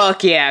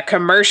 fuck yeah,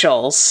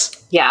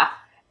 commercials. Yeah.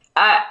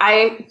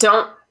 I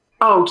don't...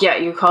 Oh, yeah,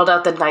 you called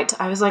out the night...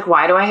 I was like,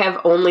 why do I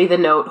have only the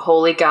note,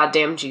 holy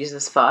goddamn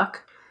Jesus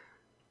fuck?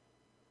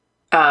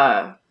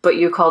 But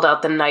you called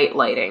out the night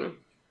lighting.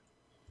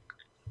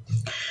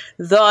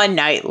 The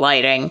night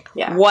lighting.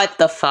 Yeah. What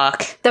the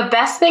fuck? The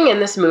best thing in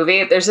this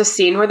movie, there's a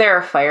scene where there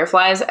are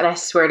fireflies, and I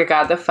swear to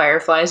God, the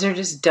fireflies are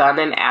just done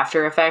in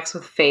After Effects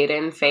with fade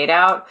in, fade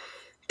out.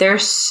 They're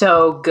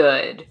so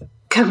good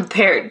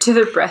compared to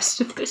the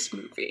rest of this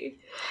movie.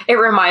 It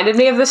reminded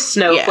me of the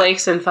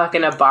snowflakes in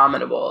fucking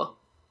Abominable.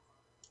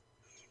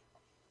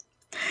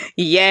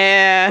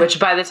 Yeah. Which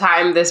by the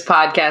time this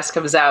podcast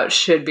comes out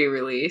should be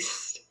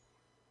released.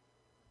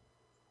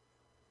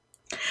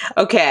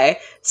 Okay,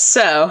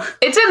 so...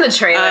 It's in the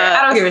trailer.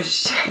 I don't give a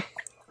shit.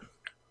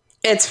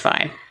 It's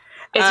fine.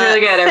 It's really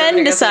good.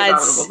 Fenn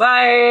decides...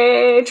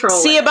 Bye,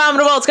 Trollland. See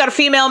Abominable. It's got a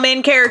female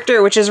main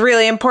character, which is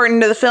really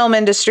important to the film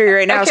industry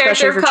right now,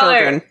 especially for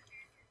children.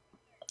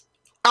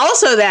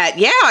 Also that,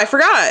 yeah, I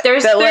forgot.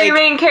 There's that, 3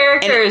 main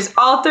characters.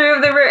 All 3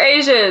 of them are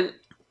Asian.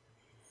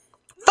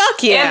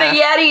 Fuck yeah. And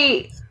the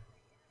Yeti.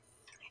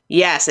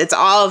 Yes, it's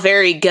all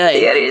very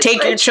good.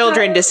 Take your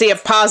children to see a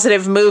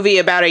positive movie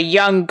about a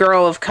young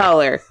girl of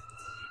color.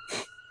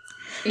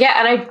 Yeah,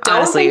 and I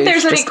don't think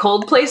there's any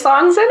Coldplay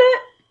songs in it.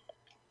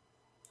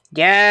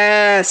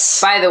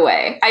 Yes. By the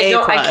way,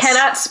 I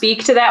cannot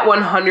speak to that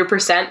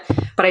 100%,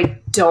 but I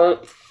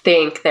don't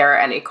think there are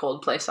any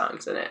Coldplay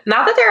songs in it.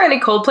 Not that there are any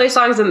Coldplay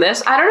songs in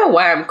this. I don't know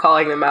why I'm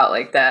calling them out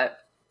like that.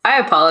 I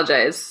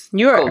apologize,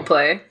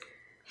 Coldplay.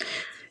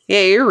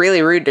 Yeah, you're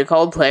really rude to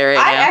Coldplay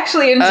right now. I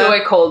actually enjoy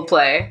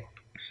Coldplay.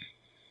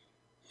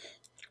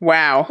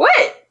 Wow.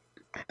 What?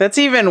 That's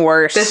even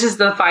worse. This is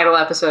the final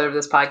episode of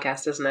this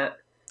podcast, isn't it?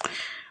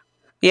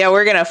 Yeah,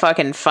 we're gonna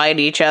fucking fight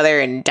each other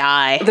and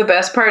die. The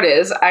best part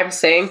is, I'm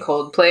saying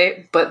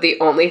Coldplay, but the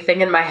only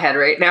thing in my head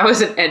right now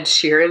is an Ed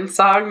Sheeran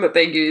song that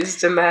they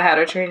used in the How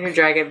to Train Your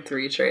Dragon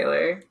 3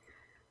 trailer.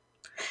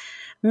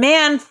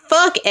 Man,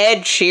 fuck Ed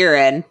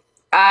Sheeran.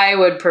 I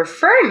would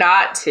prefer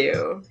not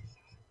to.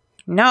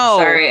 No.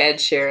 Sorry, Ed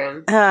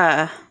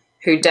Sheeran.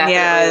 Who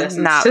definitely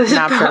listens not, to this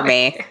not for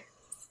me.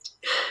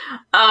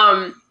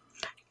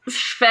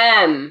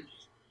 Fenn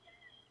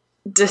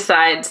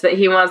decides that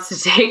he wants to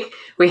take...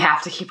 We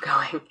have to keep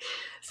going.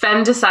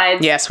 Fenn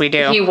decides... Yes, we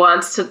do. He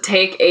wants to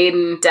take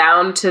Aiden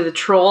down to the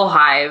Troll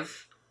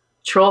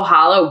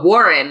Hollow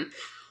Warren,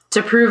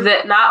 to prove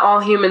that not all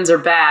humans are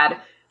bad.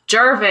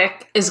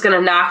 Jarvik is going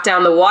to knock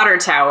down the water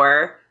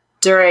tower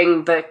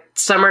during the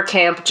summer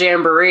camp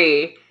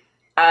jamboree.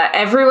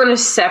 Everyone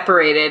is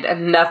separated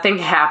and nothing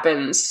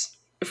happens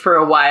for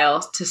a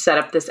while to set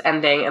up this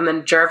ending. And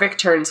then Jarvik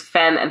turns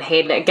Fenn and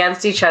Hayden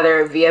against each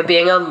other via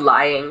being a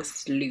lying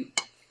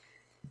sleut.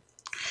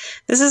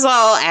 This is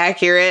all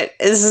accurate.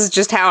 This is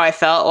just how I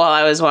felt while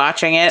I was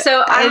watching it.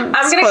 So I'm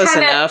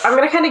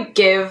gonna kind of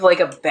give like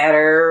a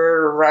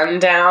better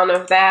rundown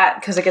of that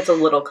because it gets a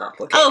little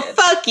complicated. Oh,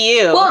 fuck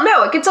you! Well,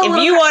 no, it gets a little.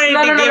 If you wanted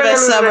to give a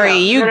summary,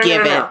 you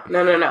give it.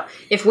 No.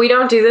 If we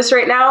don't do this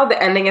right now,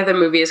 the ending of the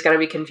movie is going to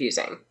be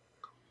confusing.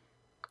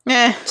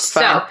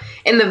 So,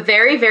 in the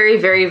very, very,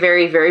 very,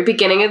 very, very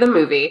beginning of the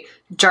movie,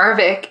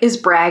 Jarvik is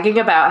bragging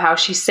about how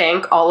she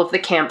sank all of the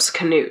camp's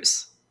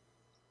canoes.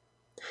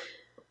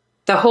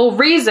 the whole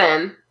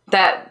reason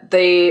that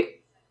they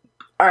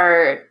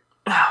are...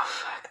 Oh,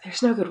 fuck.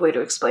 There's no good way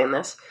to explain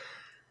this.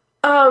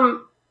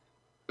 Jarvik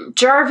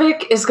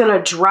is going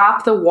to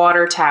drop the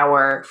water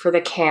tower for the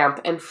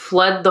camp and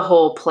flood the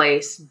whole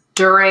place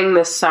during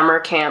the summer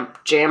camp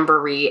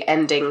jamboree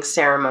ending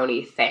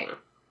ceremony thing.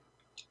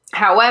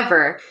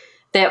 However,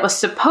 that was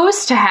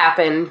supposed to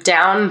happen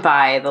down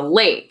by the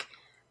lake,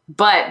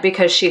 but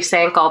because she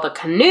sank all the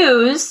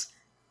canoes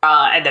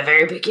at the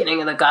very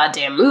beginning of the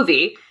goddamn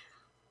movie,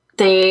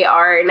 they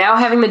are now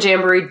having the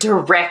jamboree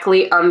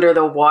directly under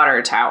the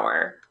water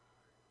tower.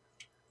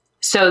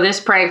 So this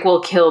prank will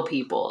kill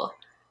people.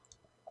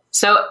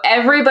 So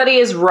everybody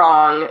is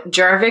wrong.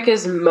 Jarvik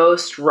is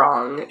most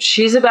wrong.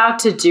 She's about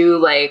to do,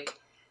 like,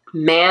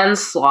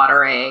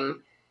 manslaughtering,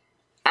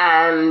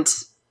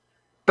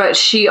 but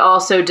she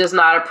also does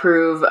not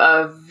approve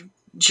of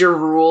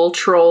Jarul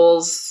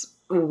Troll's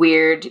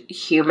weird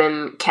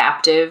human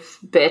captive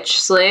bitch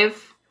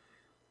slave.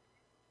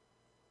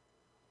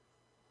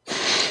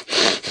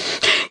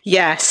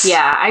 Yes.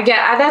 Yeah,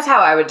 that's how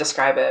I would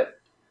describe it.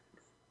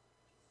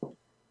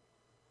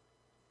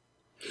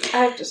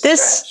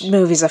 This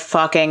movie's a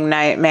fucking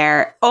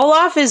nightmare.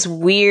 Olaf is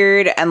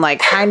weird and, like,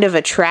 kind of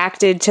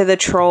attracted to the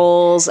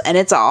trolls, and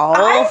it's a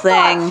whole thing.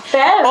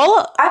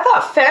 I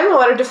thought Fen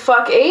wanted to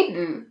fuck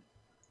Aiden.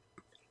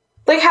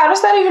 Like, how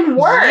does that even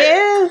work?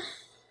 Yeah.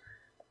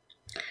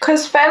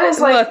 Because Fen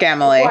is like... Look,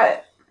 Emily.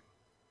 What?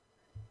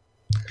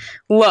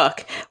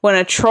 Look, when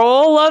a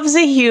troll loves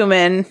a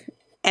human...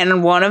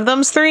 and one of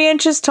them's 3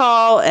 inches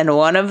tall, and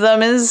one of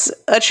them is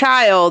a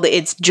child,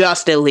 it's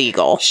just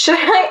illegal. Should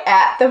I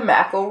at the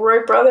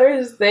McElroy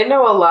brothers? They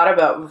know a lot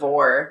about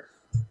vor.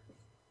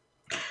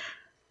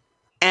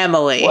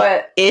 Emily.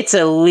 What? It's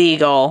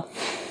illegal.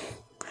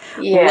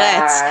 Yeah.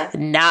 Let's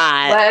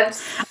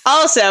not.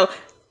 Also,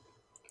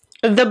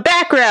 the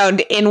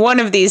background in one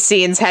of these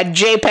scenes had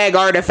JPEG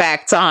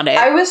artifacts on it.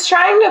 I was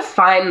trying to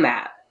find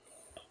that.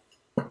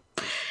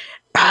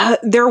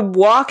 They're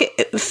walking.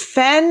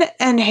 Fen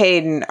and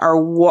Hayden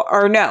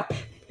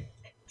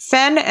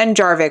Fen and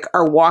Jarvik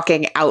are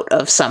walking out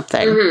of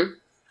something. Mm-hmm.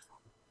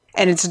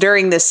 And it's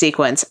during this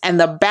sequence. And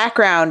the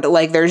background,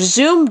 like, they're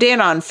zoomed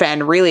in on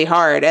Fen really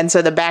hard. And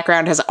so the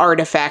background has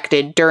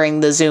artifacted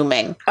during the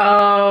zooming.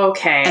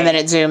 Okay. And then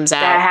it zooms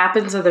out. That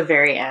happens at the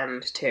very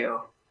end, too.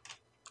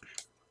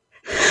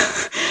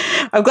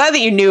 I'm glad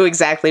that you knew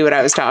exactly what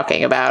I was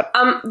talking about.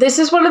 This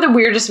is one of the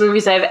weirdest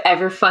movies I've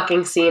ever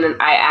fucking seen,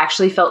 and I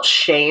actually felt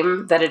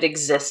shame that it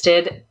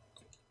existed.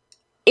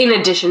 In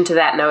addition to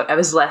that note, I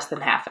was less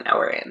than half an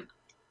hour in.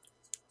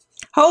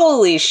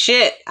 Holy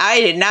shit,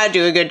 I did not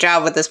do a good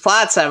job with this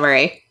plot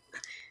summary.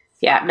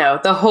 Yeah, no,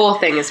 the whole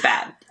thing is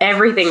bad.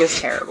 Everything is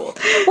terrible.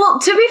 Well,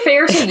 to be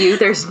fair to you,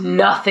 there's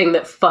nothing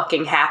that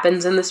fucking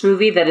happens in this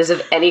movie that is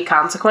of any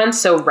consequence,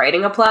 so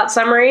writing a plot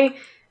summary...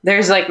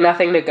 There's, like,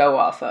 nothing to go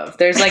off of.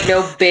 There's, like,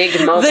 no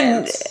big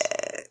moments.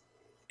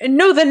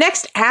 The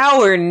next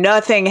hour,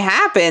 nothing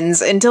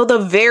happens until the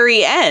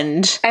very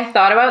end. I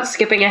thought about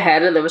skipping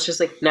ahead, and then was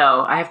just like,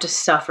 no, I have to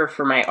suffer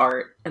for my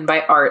art. And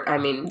by art, I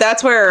mean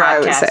that's where I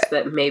was at.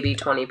 That maybe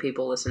 20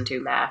 people listen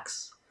to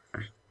max.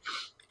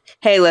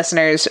 Hey,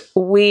 listeners,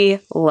 we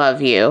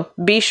love you.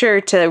 Be sure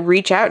to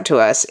reach out to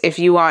us if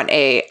you want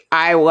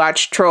I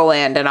watched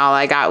Trollland and all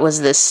I got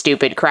was this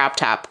stupid crop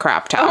top.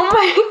 Oh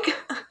my god.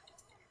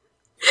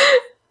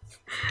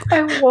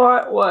 I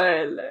want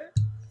one.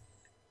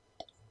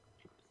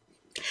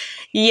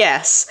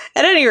 Yes.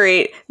 At any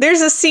rate, there's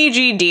a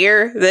CG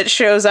deer that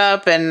shows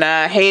up and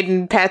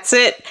Hayden pets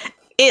it.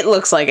 It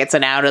looks like it's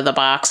an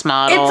out-of-the-box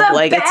model.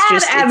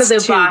 It's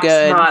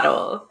out-of-the-box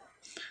model.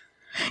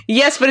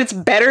 Yes, but it's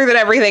better than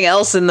everything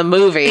else in the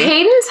movie.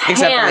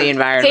 Except for the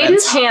environments.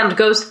 Hayden's hand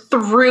goes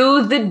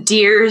through the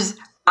deer's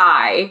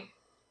eye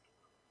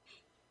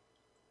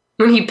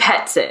when he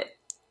pets it.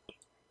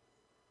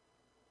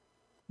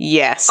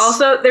 Yes.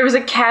 Also, there was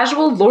a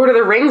casual Lord of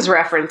the Rings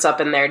reference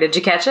up in there. Did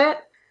you catch it?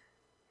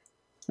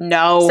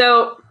 No.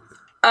 So,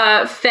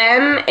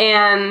 Fen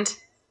and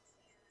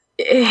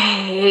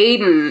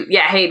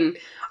Hayden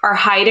are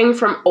hiding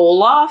from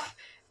Olaf,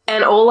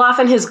 and Olaf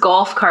and his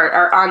golf cart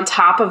are on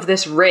top of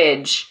this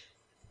ridge,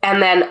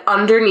 and then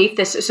underneath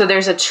this, so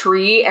there's a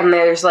tree, and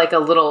there's like a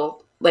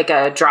little, like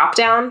a drop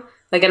down,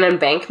 like an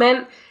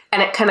embankment,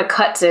 and it kind of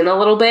cuts in a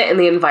little bit in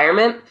the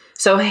environment.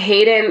 So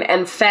Hayden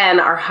and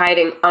Fen are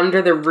hiding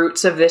under the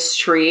roots of this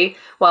tree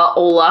while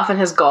Olaf and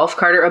his golf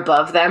cart are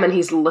above them and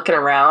he's looking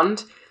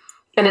around.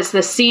 And it's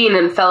the scene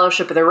in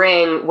Fellowship of the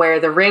Ring where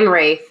the Ring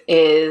Wraith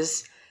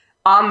is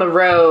on the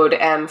road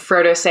and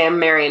Frodo, Sam,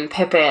 Merry, and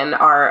Pippin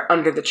are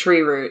under the tree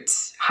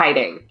roots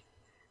hiding.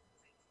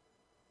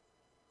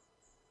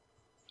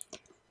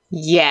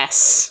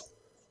 Yes.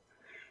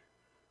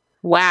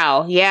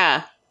 Wow,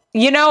 yeah.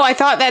 You know, I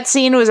thought that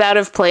scene was out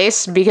of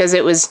place because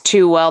it was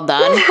too well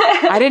done.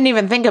 I didn't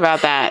even think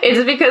about that.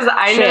 It's because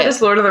I noticed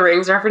Lord of the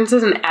Rings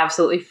references in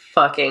absolutely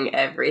fucking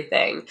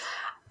everything.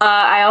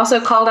 I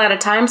also called out a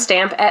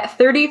timestamp at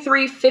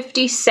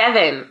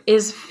 33:57.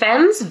 Is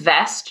Fen's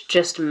vest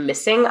just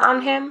missing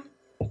on him?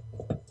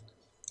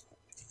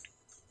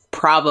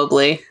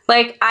 Probably.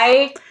 Like,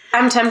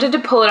 I'm tempted to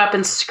pull it up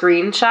and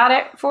screenshot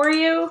it for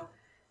you.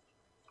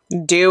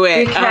 Do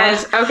it.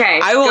 Because,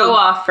 okay, I will go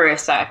off for a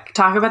sec.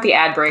 Talk about the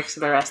ad breaks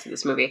and the rest of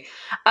this movie.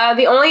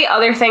 The only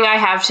other thing I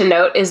have to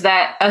note is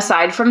that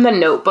aside from the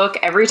notebook,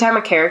 every time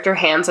a character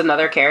hands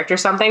another character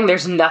something,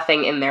 there's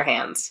nothing in their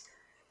hands.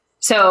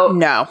 So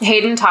No.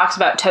 Hayden talks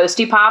about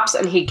Toasty Pops,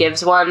 and he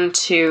gives one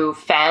to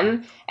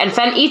Fen, and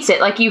Fen eats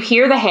it. Like, you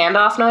hear the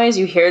handoff noise,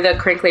 you hear the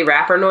crinkly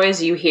wrapper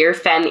noise, you hear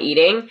Fen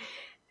eating,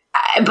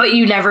 but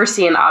you never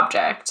see an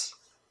object.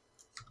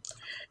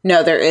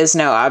 No, there is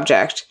no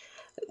object.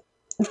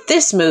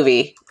 This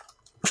movie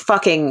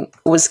fucking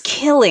was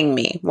killing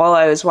me while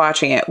I was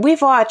watching it.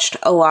 We've watched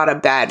a lot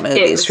of bad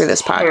movies for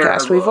this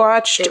podcast. We've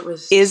watched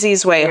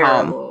Izzy's Way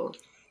Home,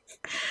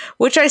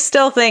 which I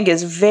still think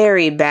is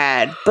very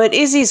bad, but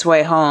Izzy's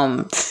Way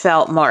Home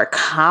felt more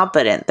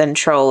competent than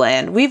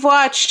Trollland. We've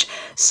watched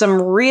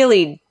some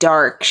really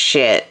dark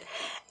shit,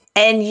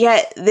 and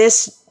yet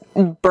this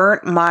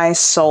burnt my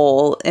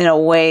soul in a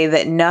way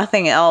that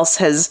nothing else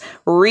has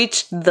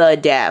reached the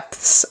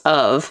depths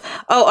of.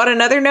 Oh, on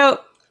another note,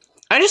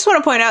 I just want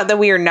to point out that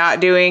we are not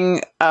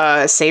doing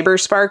Saber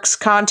Sparks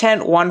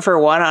content one for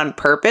one on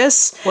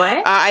purpose.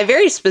 What? I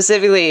very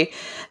specifically...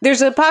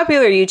 There's a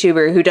popular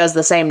YouTuber who does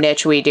the same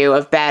niche we do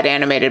of bad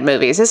animated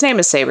movies. His name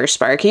is Saber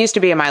Spark. He used to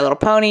be a My Little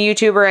Pony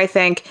YouTuber, I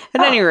think.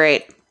 At any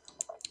rate,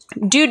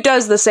 dude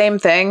does the same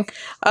thing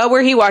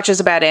where he watches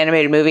a bad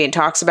animated movie and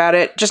talks about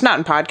it, just not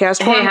in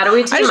podcast form. Hey, how do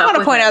we team I just up want to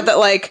with point him? out that,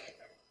 like,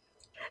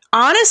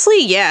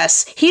 honestly,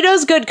 yes, he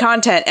does good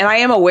content, and I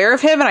am aware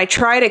of him, and I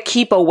try to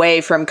keep away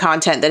from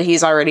content that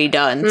he's already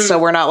done, so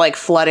we're not, like,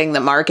 flooding the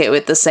market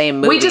with the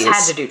same movies. We just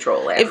had to do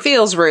Trollland. It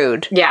feels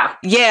rude. Yeah.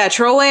 Yeah,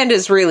 Trollland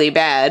is really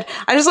bad.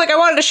 I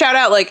wanted to shout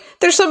out, like,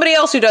 there's somebody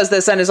else who does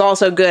this and is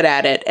also good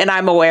at it, and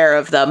I'm aware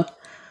of them.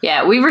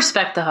 Yeah, we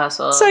respect the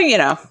hustle. So, you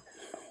know.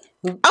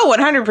 Oh,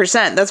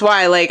 100%. That's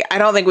why, like, I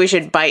don't think we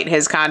should bite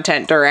his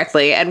content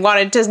directly, and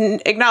wanted to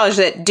acknowledge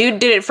that dude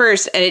did it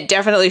first, and it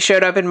definitely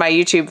showed up in my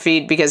YouTube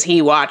feed because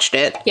he watched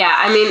it. Yeah,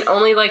 I mean,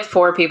 only like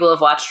 4 people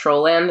have watched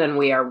Trollland, and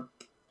we are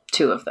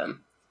 2 of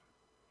them.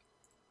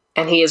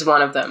 And he is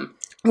one of them.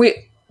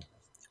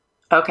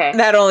 Okay.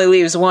 That only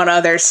leaves one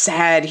other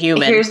sad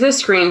human. Here's the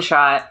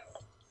screenshot.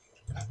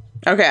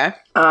 Okay.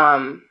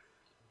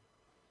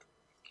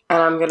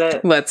 And I'm gonna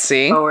let's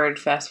see.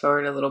 Fast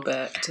forward a little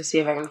bit to see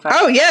if I can find.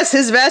 Oh yes,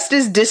 his vest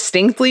is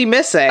distinctly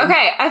missing.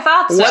 Okay, I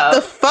thought so. What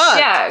the fuck?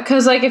 Yeah,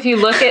 because like if you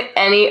look at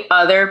any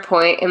other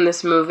point in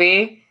this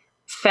movie,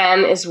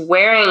 Fen is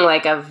wearing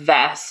like a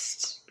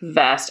vest.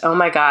 Oh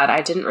my god,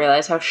 I didn't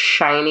realize how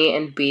shiny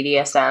and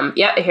BDSM.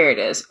 Yeah, here it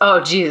is.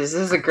 Oh Jesus,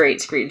 this is a great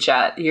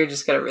screenshot. You're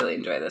just gonna really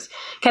enjoy this.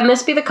 Can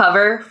this be the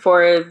cover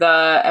for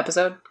the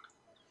episode?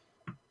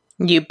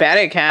 You bet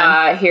it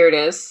can. Here it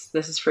is.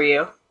 This is for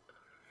you.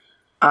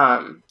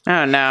 Oh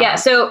no. Yeah,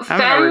 so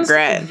Fen's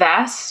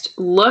vest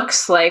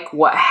looks like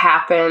what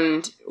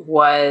happened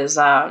was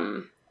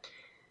the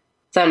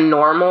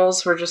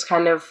normals were just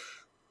kind of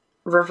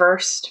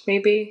reversed,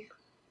 maybe.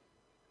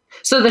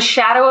 So the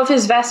shadow of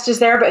his vest is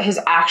there, but his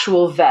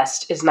actual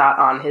vest is not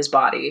on his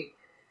body.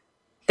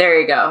 There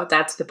you go.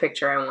 That's the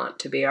picture I want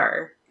to be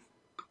our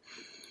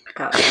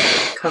cover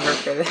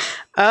for this.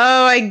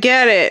 Oh, I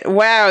get it.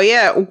 Wow,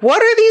 yeah.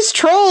 What are these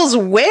trolls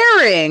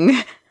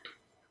wearing?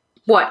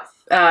 What?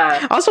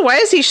 Also, why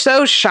is he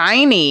so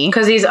shiny?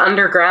 Because he's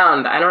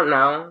underground. I don't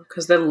know.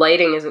 Because the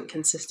lighting isn't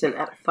consistent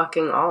at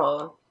fucking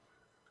all.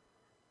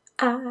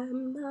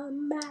 I'm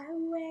on my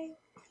way.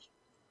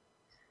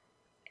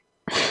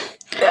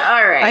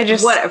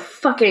 Alright. What a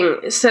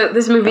fucking... So,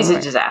 this movie's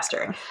a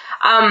disaster.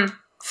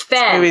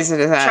 Fen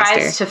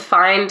tries to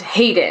find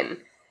Hayden.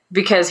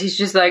 Because he's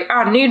just like,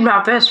 I need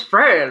my best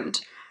friend.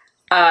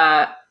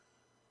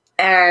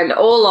 And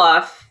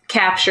Olaf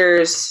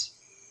captures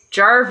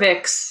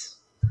Jarvik's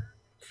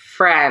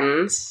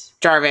friends.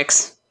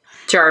 Jarvik's.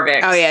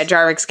 Oh yeah,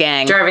 Jarvik's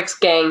gang.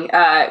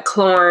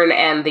 Clorn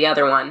and the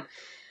other one.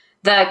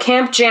 The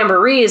camp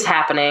jamboree is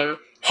happening.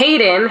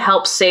 Hayden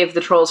helps save the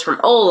trolls from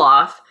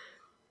Olaf.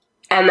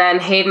 And then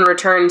Hayden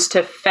returns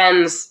to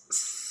Fen's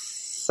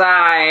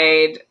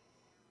side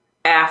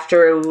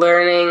after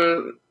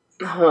learning...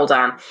 Hold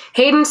on.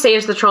 Hayden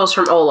saves the trolls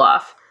from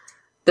Olaf.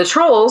 The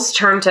trolls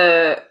turn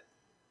to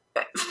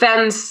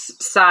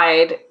Fen's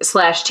side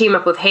 / team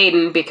up with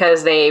Hayden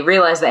because they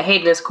realize that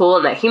Hayden is cool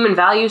and that human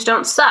values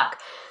don't suck.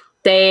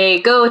 They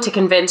go to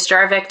convince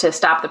Jarvik to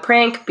stop the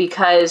prank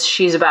because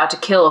she's about to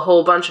kill a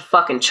whole bunch of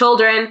fucking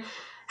children.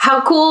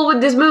 How cool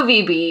would this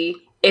movie be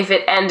if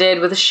it ended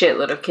with a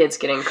shitload of kids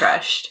getting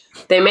crushed?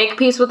 They make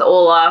peace with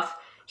Olaf,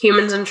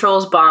 humans and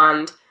trolls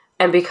bond,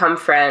 and become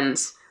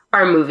friends.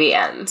 Our movie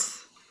ends.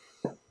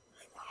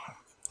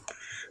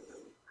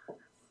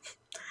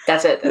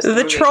 That's it. That's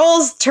the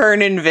trolls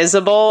turn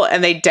invisible,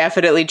 and they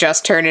definitely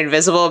just turn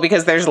invisible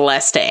because there's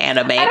less to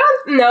animate. I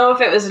don't know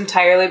if it was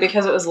entirely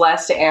because it was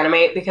less to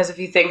animate, because if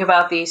you think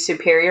about the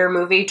superior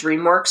movie,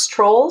 DreamWorks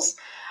Trolls,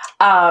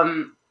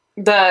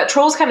 the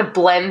trolls kind of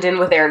blend in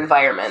with their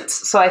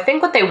environments. So I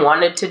think what they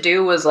wanted to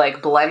do was,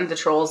 like, blend the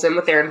trolls in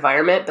with their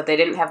environment, but they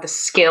didn't have the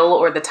skill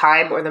or the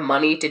time or the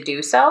money to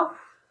do so.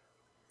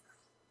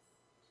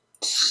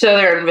 So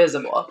they're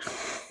invisible.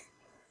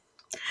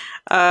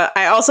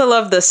 I also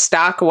love the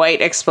stock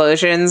white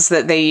explosions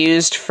that they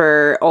used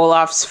for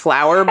Olaf's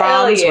flower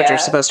bombs, which are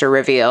supposed to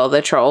reveal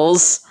the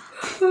trolls.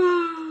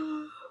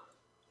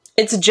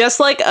 It's just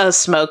like a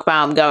smoke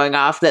bomb going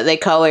off that they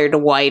colored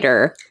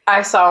whiter.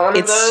 I saw one of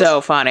those. It's so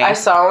funny. I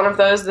saw one of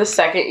those the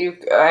second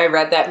I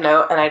read that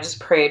note, and I just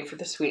prayed for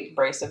the sweet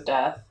embrace of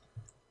death.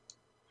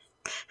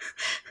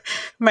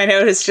 My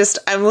note is just,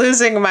 I'm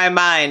losing my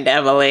mind,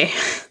 Emily.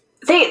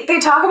 They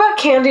talk about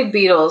candied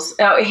beetles.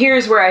 Now,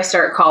 here's where I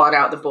start calling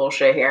out the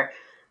bullshit here.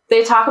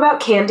 They talk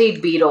about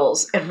candied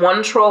beetles, and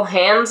one troll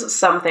hands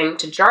something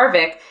to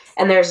Jarvik,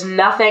 and there's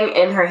nothing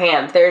in her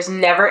hand. There's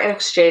never an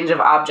exchange of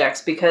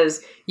objects,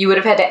 because you would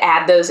have had to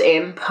add those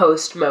in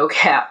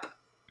post-mocap.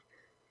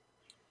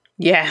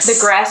 Yes.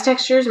 The grass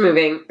texture is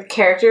moving. The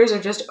characters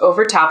are just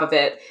over top of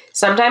it.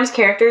 Sometimes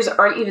characters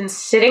aren't even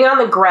sitting on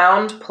the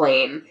ground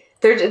plane.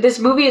 This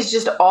movie is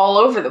just all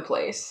over the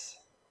place.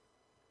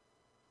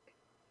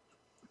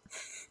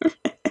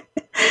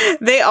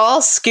 They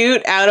all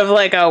scoot out of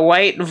like a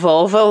white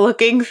vulva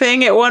looking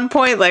thing at one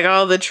point. Like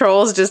all the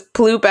trolls just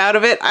ploop out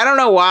of it. I don't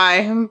know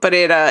why, but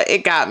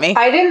it got me.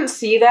 I didn't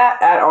see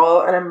that at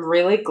all, and I'm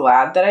really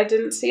glad that I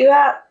didn't see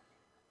that.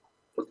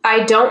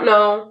 I don't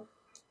know.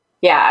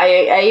 Yeah,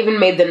 I even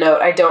made the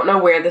note. I don't know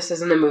where this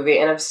is in the movie,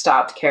 and I've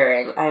stopped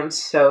caring. I am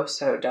so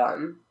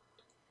done.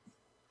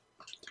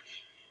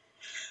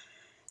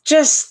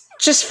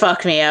 Just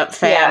fuck me up,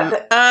 fam.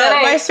 Yeah,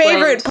 my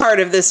favorite part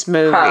of this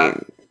movie...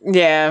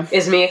 Yeah.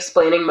 Is me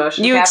explaining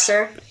motion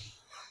capture?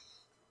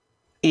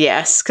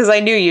 Yes, because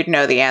I knew you'd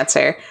know the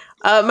answer.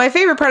 My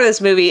favorite part of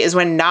this movie is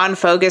when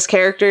non-focus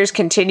characters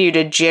continue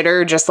to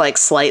jitter just like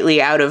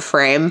slightly out of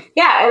frame.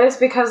 Yeah, and it's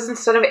because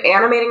instead of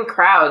animating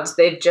crowds,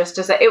 they just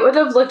decided it would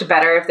have looked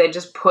better if they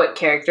just put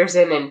characters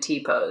in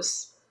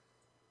T-pose.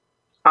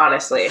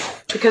 Honestly.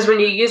 Because when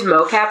you use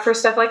mocap for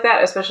stuff like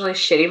that, especially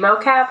shitty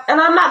mocap, and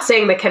I'm not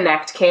saying the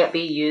Kinect can't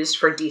be used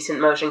for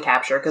decent motion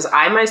capture, because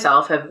I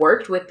myself have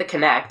worked with the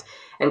Kinect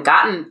and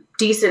gotten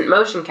decent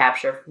motion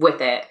capture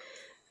with it.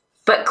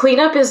 But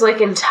cleanup is,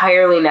 like,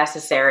 entirely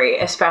necessary,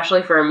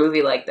 especially for a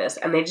movie like this,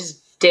 and they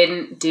just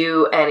didn't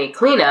do any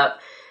cleanup.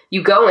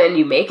 You go in,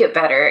 you make it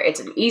better, it's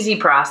an easy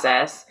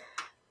process,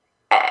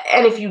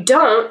 and if you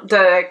don't,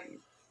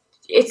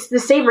 it's the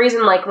same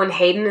reason, like, when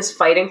Hayden is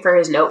fighting for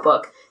his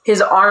notebook,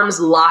 his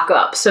arms lock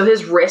up, so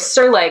his wrists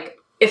are, like,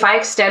 if I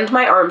extend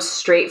my arms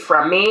straight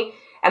from me,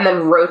 and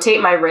then rotate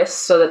my wrists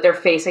so that they're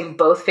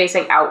both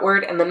facing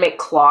outward, and then make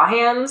claw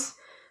hands,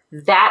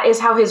 that is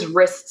how his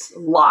wrists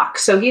lock.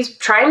 So he's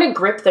trying to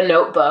grip the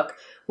notebook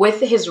with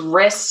his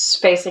wrists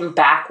facing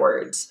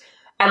backwards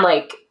and,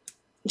 like,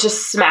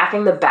 just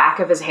smacking the back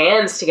of his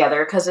hands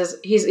together because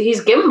he's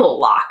gimbal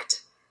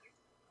locked.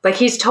 Like,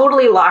 he's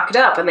totally locked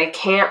up, and they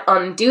can't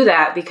undo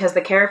that because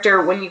the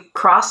character, when you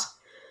cross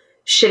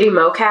shitty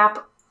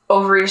mocap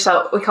over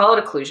yourself, we call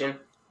it occlusion.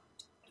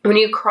 When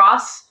you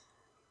cross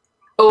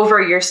over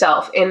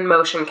yourself in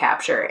motion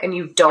capture and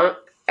you don't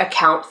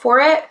account for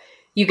it,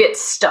 you get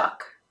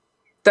stuck.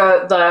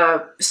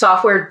 The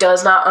software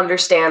does not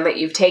understand that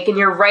you've taken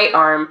your right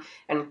arm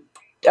and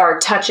are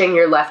touching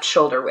your left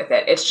shoulder with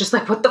it. It's just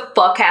like, what the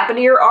fuck happened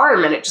to your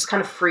arm? And it just kind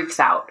of freaks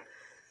out.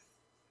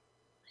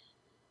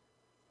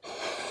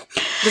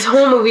 This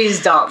whole movie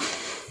is dumb.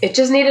 It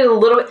just needed a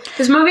little bit.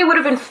 This movie would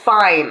have been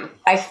fine,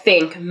 I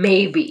think,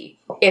 maybe,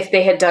 if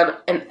they had done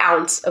an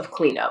ounce of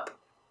cleanup.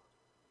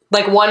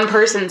 Like, one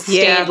person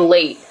stayed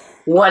late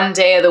one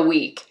day of the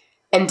week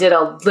and did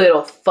a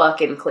little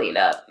fucking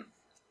cleanup.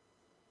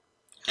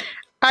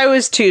 I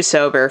was too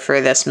sober for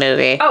this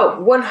movie. Oh,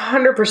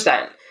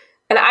 100%.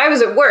 And I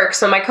was at work,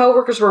 so my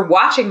coworkers were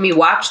watching me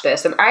watch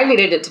this, and I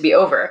needed it to be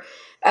over.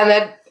 And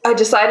then I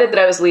decided that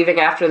I was leaving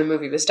after the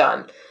movie was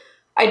done.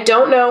 I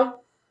don't know.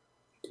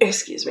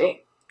 Excuse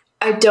me.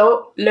 I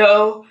don't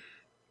know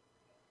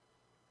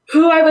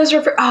who I was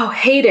referring. Oh,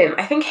 Hayden.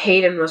 I think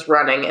Hayden was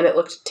running, and it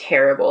looked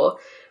terrible.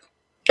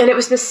 And it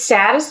was the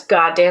saddest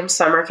goddamn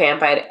summer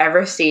camp I'd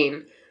ever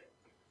seen.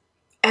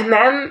 And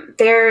then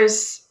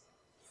there's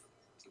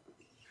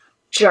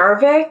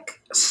Jarvik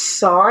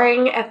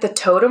sawing at the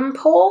totem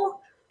pole,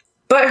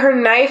 but her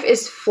knife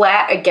is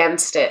flat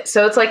against it.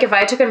 So it's like if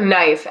I took a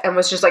knife and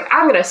was just like,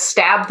 I'm gonna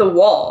stab the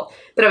wall,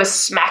 but I was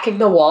smacking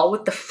the wall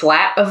with the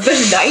flat of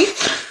the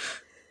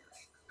knife.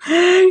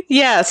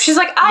 Yes. She's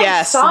like,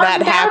 I saw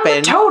that happen.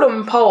 The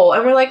totem pole.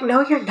 And we're like,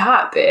 no, you're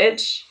not,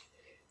 bitch.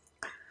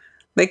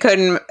 They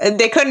couldn't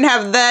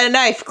have the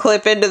knife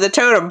clip into the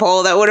totem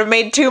pole. That would have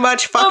made too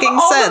much fucking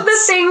sense. All of the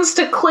things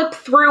to clip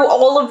through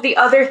all of the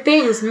other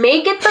things,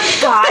 make it the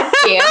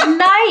goddamn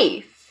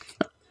knife.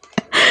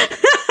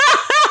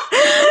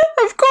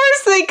 Of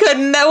course they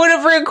couldn't. That would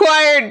have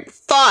required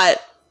thought.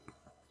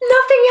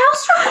 Nothing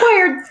else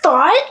required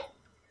thought.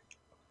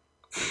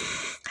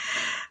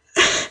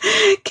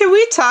 Can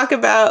we talk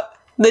about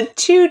the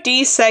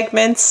 2D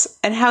segments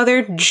and how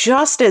they're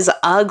just as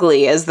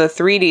ugly as the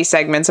 3D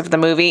segments of the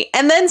movie.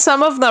 And then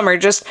some of them are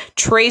just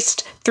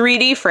traced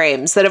 3D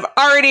frames that have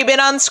already been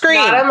on screen.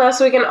 Not unless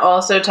we can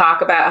also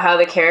talk about how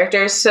the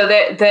characters, so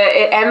that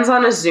it ends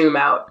on a zoom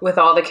out with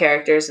all the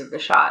characters in the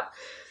shot.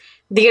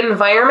 The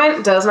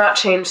environment does not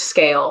change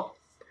scale.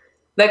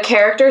 The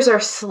characters are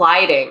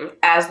sliding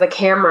as the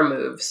camera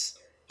moves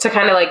to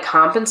kind of like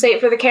compensate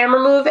for the camera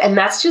move, and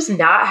that's just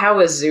not how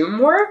a zoom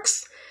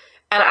works.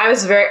 And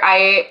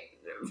I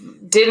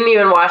didn't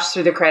even watch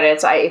through the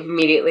credits. I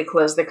immediately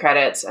closed the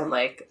credits and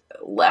like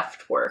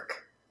left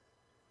work.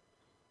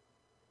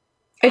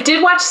 I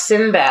did watch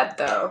Sinbad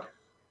though.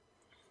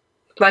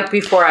 Like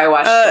before I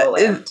watched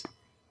Trollland.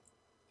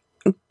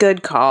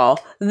 Good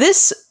call.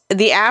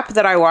 The app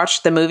that I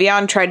watched the movie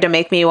on tried to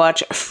make me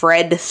watch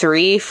Fred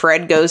 3,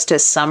 Fred Goes to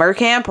Summer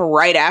Camp,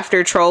 right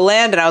after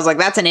Trollland, and I was like,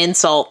 that's an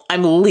insult.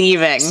 I'm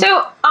leaving.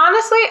 So,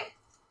 honestly,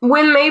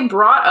 when they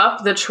brought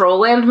up the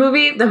Trollland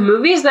movie, the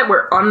movies that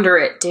were under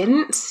it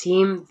didn't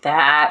seem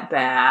that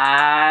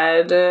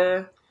bad.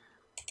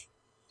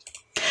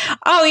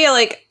 Oh, yeah,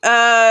 like,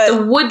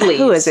 the Woodleys.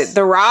 Who is it?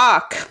 The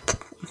Rock.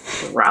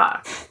 The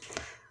Rock.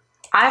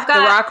 The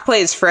Rock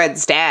plays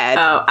Fred's dad.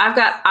 Oh, I've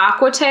got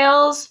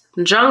Aquatales,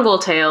 Jungle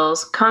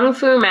Tales, Kung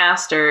Fu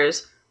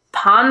Masters,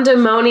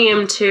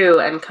 Pandemonium 2,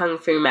 and Kung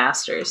Fu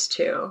Masters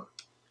 2.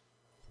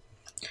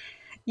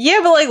 Yeah,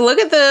 but like, look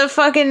at the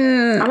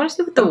fucking I want to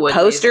see what the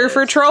poster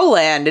for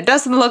Trollland. It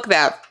doesn't look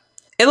that...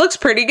 It looks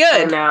pretty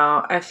good. I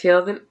know. I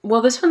feel that...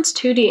 Well, this one's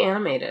 2D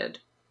animated.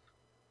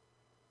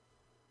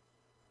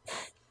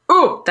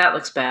 Ooh, that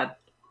looks bad.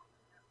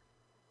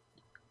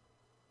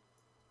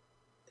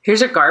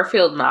 Here's a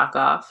Garfield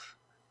knockoff.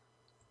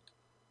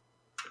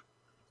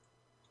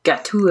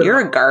 You're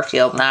a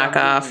Garfield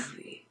knockoff.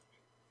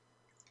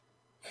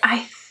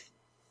 I'm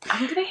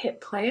gonna hit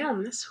play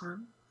on this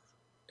one.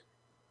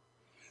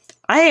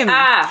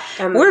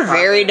 We're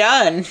very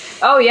done.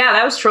 Oh yeah,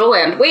 that was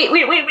Trollland. Wait.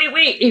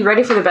 Are you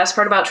ready for the best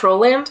part about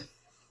Trollland?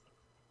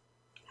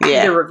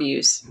 Yeah. The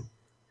reviews.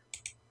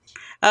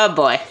 Oh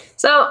boy.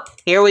 So,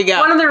 here we go.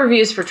 One of the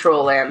reviews for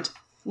Trollland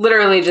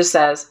literally just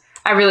says,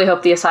 I really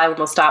hope the Asylum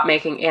will stop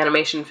making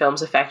animation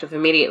films effective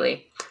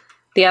immediately.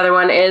 The other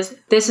one is,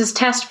 this is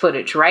test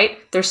footage, right?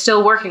 They're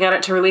still working on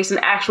it to release an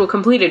actual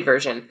completed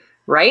version,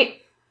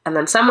 right? And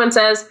then someone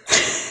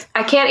says,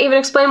 I can't even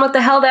explain what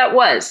the hell that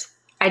was.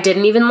 I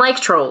didn't even like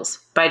Trolls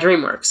by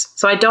DreamWorks,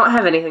 so I don't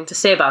have anything to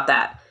say about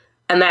that.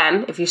 And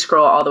then, if you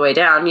scroll all the way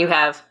down, you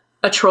have,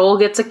 a troll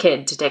gets a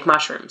kid to take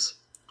mushrooms,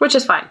 which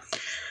is fine.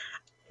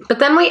 But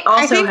then we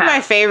also have...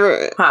 my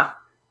favorite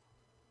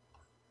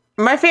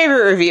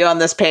review on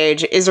this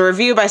page is a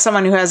review by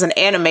someone who has an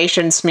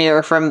animation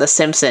smear from The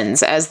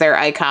Simpsons as their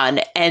icon,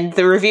 and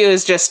the review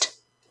is just,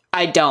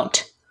 I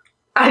don't.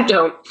 I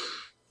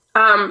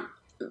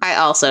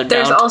also don't.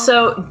 There's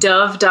also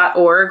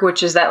dove.org,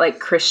 which is that, like,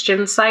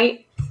 Christian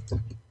site.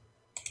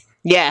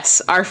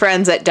 Yes, our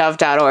friends at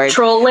dove.org.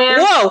 Trollland.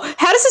 Whoa,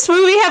 how does this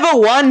movie have a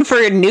 1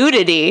 for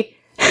nudity?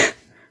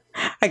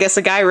 I guess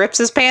the guy rips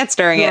his pants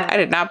during it. I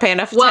did not pay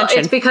enough attention. Well,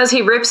 it's because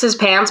he rips his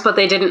pants, but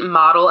they didn't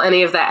model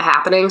any of that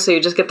happening, so you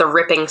just get the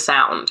ripping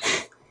sound.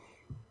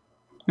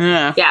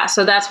 Yeah,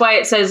 so that's why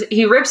it says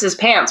he rips his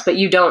pants, but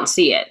you don't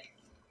see it.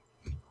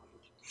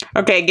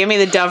 Okay, give me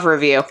the Dove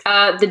review.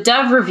 The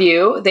Dove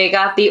review, they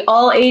got the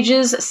all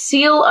ages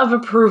seal of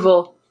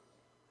approval.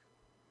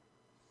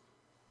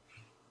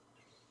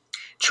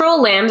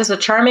 Trollland is a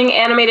charming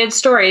animated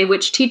story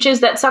which teaches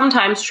that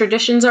sometimes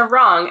traditions are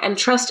wrong and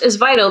trust is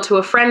vital to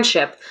a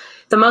friendship.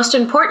 The most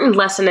important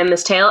lesson in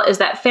this tale is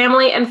that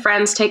family and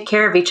friends take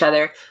care of each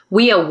other.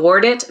 We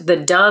award it the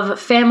Dove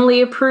Family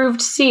Approved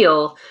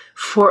Seal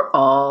for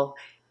all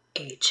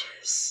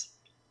ages.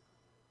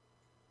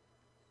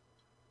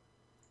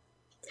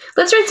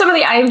 Let's read some of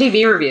the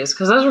IMDb reviews,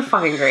 because those were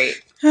fucking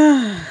great.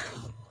 God.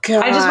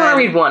 I just want to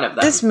read one of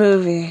them. This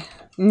movie...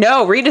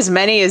 No, read as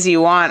many as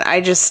you want.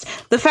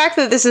 The fact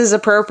that this is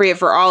appropriate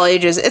for all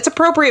ages, it's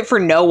appropriate for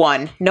no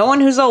one. No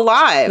one who's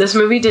alive. This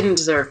movie didn't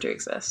deserve to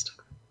exist.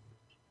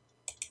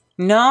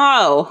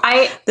 No.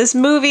 This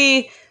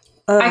movie...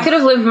 I could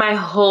have lived my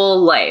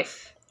whole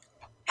life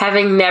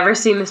having never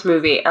seen this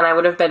movie, and I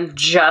would have been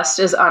just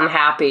as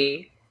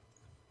unhappy.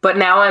 But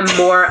now I'm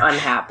more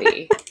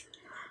unhappy.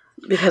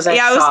 Because I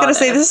was going to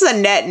say, this is a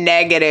net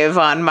negative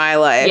on my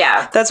life.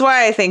 Yeah. That's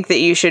why I think that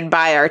you should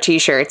buy our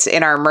t-shirts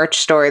in our merch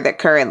store that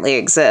currently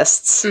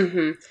exists.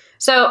 Mm-hmm.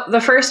 So,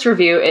 the first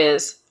review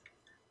is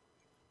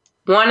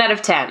 1 out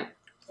of 10.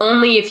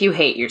 Only if you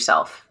hate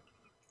yourself.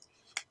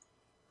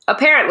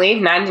 Apparently,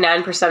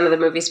 99% of the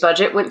movie's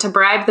budget went to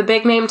bribe the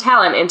big-name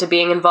talent into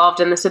being involved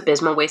in this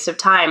abysmal waste of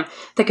time.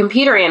 The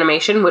computer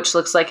animation, which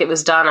looks like it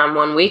was done on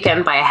one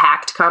weekend by a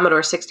hacked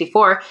Commodore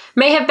 64,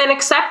 may have been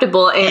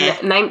acceptable in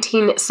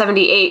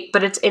 1978,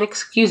 but it's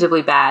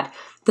inexcusably bad.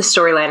 The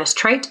storyline is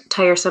trite,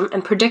 tiresome,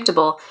 and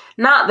predictable.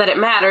 Not that it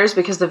matters,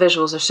 because the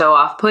visuals are so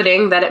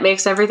off-putting that it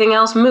makes everything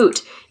else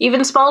moot.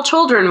 Even small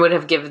children would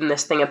have given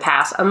this thing a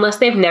pass, unless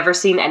they've never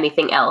seen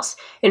anything else.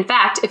 In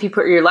fact, if you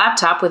put your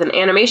laptop with an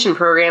animation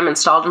program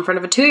installed in front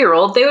of a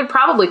 2-year-old, they would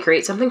probably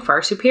create something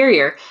far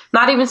superior.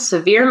 Not even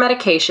severe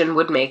medication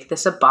would make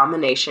this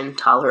abomination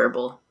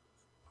tolerable.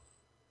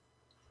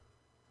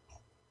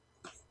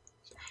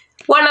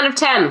 1 out of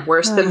 10,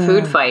 worse than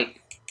Food Fight.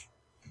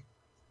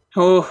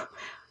 Oh,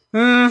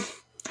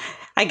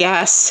 I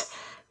guess.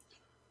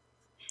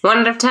 1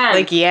 out of 10.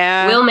 Like,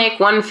 yeah. Will make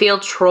one feel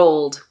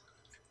trolled.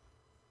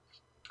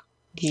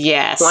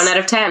 Yes. 1 out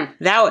of 10.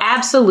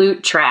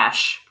 Absolute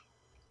trash.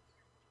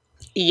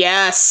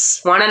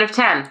 Yes. 1 out of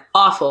 10.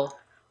 Awful.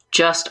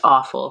 Just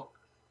awful.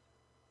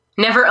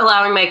 Never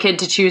allowing my kid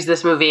to choose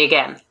this movie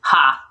again.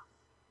 Ha.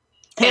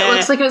 It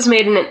looks like it was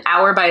made in an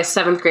hour by a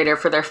 7th grader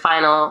for their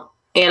final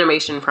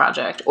animation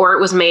project, or it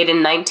was made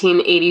in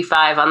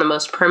 1985 on the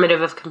most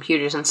primitive of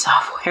computers and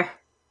software.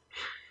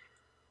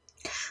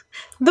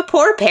 The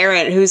poor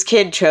parent whose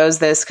kid chose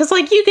this, because,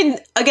 like, you can,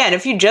 again,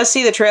 if you just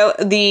see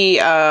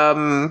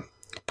the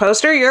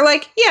poster, you're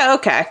like, yeah,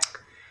 okay.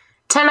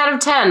 10 out of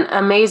 10.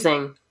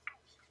 Amazing.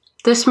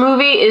 This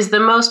movie is the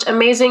most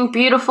amazing,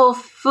 beautiful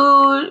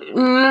food.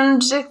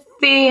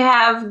 They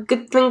have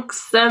good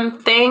things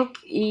and thank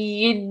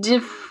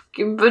you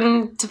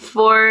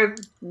for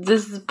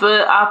this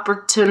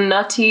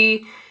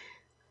opportunity.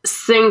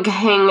 Sing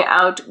hang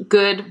out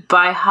good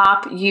by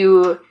hop.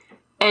 You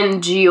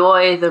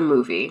enjoy the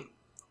movie.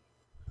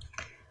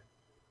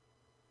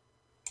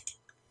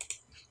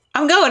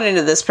 I'm going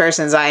into this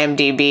person's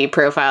IMDb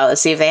profile to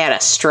see if they had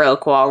a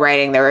stroke while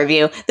writing the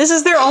review. This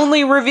is their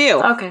only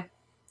review. Okay.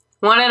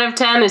 1 out of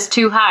 10 is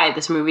too high.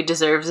 This movie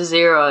deserves a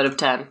 0 out of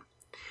 10.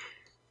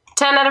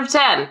 10 out of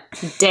 10.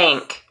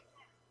 Dank.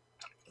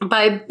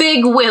 By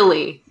Big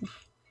Willie.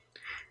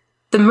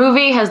 The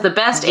movie has the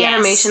best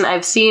animation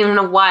I've seen in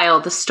a while.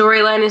 The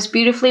storyline is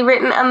beautifully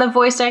written and the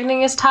voice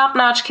acting is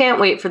top-notch. Can't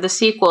wait for the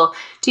sequel.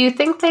 Do you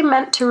think they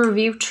meant to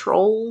review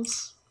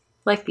Trolls?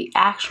 Like the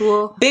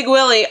actual... Big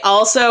Willie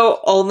also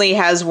only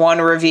has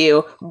one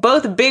review.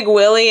 Both Big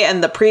Willie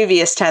and the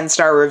previous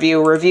 10-star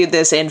review reviewed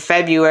this in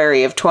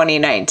February of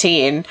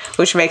 2019,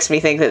 which makes me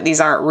think that these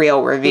aren't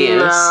real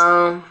reviews.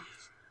 No.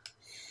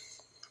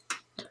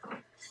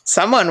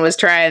 Someone was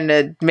trying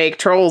to make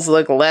Trolls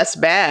look less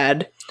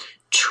bad.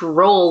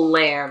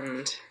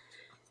 Trollland.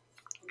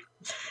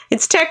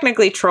 It's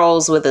technically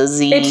Trolls with a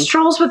Z. It's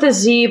Trolls with a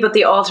Z, but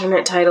the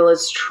alternate title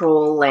is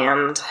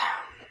Trollland.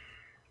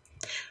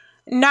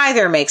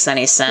 Neither makes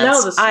any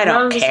sense. No, I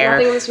don't care.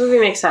 Nothing in this movie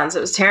makes sense.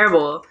 It was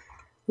terrible.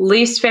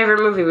 Least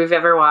favorite movie we've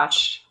ever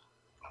watched.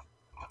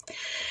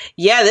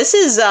 Yeah, this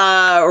is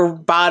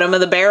bottom of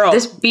the barrel.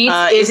 This beats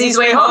Izzy's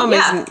Way Home.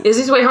 Yeah,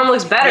 Izzy's Way Home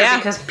looks better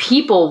because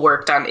people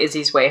worked on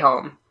Izzy's Way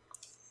Home.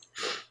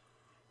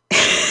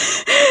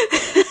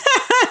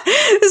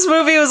 This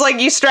movie was like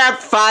you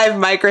strapped 5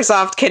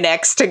 Microsoft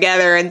Kinects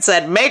together and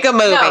said, make a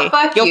movie. No,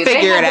 fuck You'll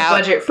figure it out. They had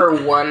the budget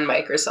for 1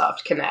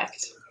 Microsoft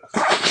Kinect.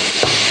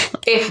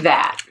 If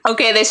that.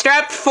 Okay, they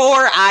strapped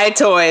 4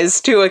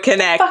 iToys to a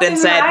Kinect and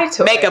said,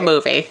 make a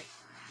movie.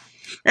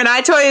 An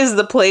iToy is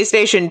the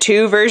PlayStation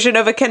 2 version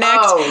of a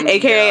Kinect,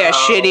 aka a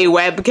shitty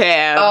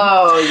webcam.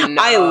 Oh,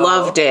 no. I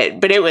loved it,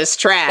 but it was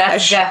trash.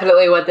 That's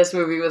definitely what this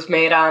movie was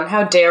made on.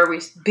 How dare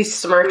we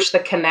besmirch the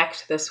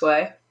Kinect this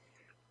way?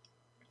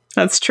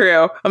 That's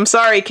true. I'm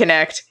sorry,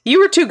 Kinect. You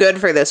were too good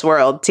for this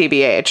world,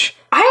 TBH.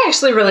 I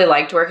actually really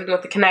liked working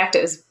with the Kinect.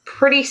 It was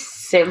pretty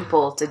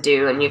simple to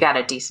do, and you got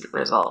a decent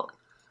result.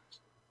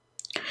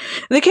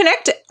 The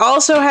Kinect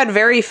also had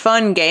very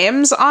fun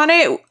games on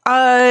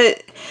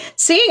it.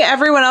 Seeing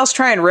everyone else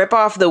try and rip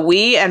off the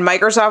Wii, and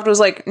Microsoft was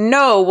like,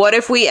 no, what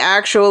if we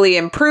actually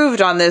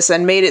improved on this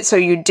and made it so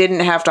you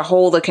didn't have to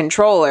hold a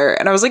controller?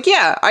 And I was like,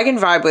 yeah, I can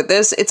vibe with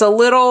this. It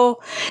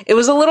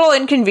was a little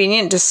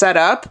inconvenient to set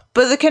up,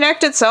 but the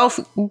Kinect itself,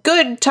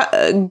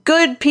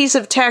 good piece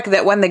of tech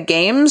that when the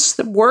games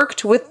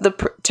worked with the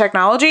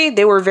technology,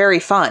 they were very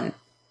fun.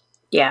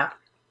 Yeah.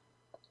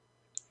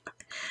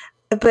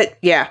 But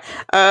yeah,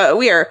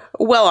 we are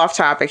well off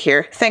topic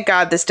here. Thank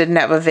God this didn't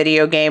have a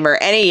video game or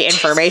any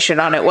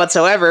information on it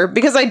whatsoever,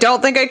 because I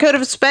don't think I could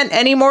have spent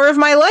any more of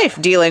my life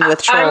dealing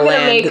with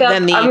Trollland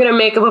I'm going to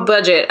make up a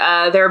budget.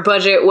 Their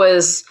budget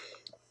was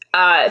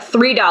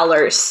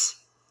 $3,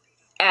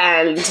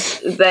 and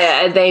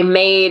they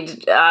made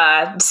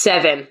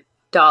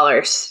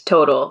 $7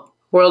 total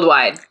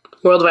worldwide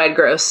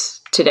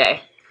gross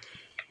today.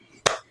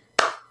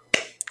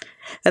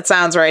 That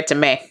sounds right to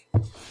me.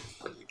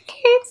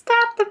 Can't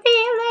stop the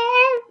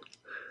feeling.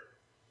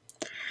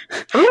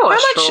 I'm gonna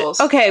watch Trolls.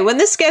 Okay, when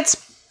this gets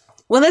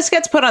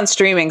put on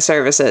streaming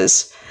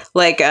services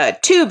like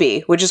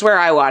Tubi, which is where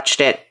I watched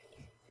it,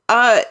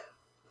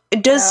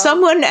 does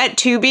someone at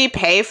Tubi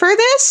pay for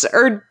this,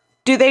 or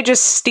do they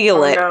just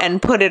steal it and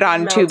put it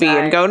on Tubi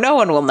and go, no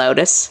one will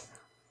notice?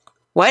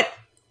 What?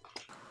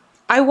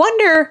 I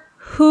wonder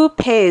Who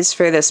pays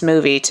for this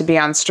movie to be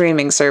on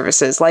streaming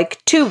services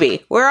like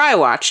Tubi, where I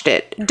watched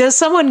it? Does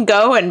someone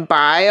go and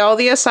buy all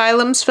the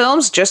Asylum's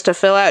films just to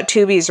fill out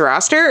Tubi's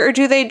roster, or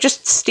do they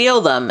just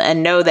steal them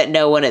and know that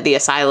no one at the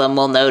Asylum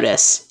will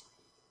notice?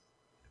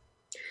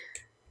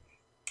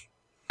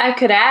 I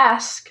could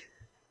ask.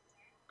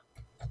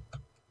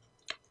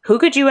 Who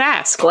could you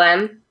ask?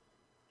 Glenn.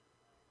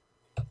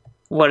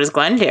 What does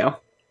Glenn do?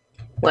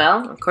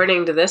 Well,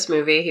 according to this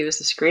movie, he was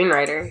the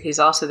screenwriter. He's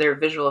also their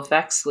visual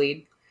effects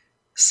lead.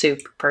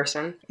 Soup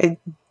person.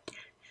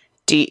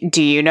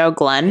 Do you know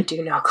Glenn? I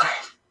do know Glenn.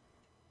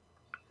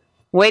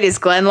 Wait, is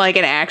Glenn like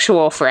an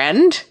actual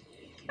friend?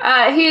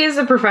 He is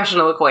a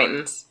professional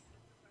acquaintance.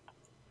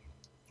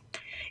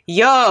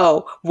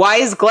 Yo, why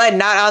is Glenn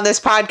not on this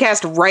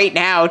podcast right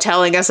now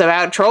telling us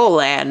about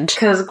Trollland?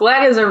 Because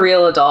Glenn is a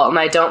real adult, and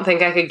I don't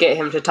think I could get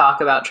him to talk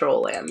about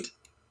Trollland.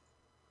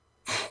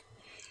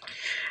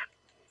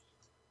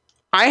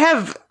 I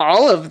have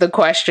all of the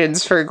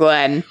questions for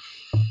Glenn.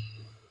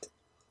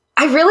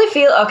 I really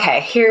feel...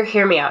 Okay,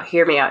 hear me out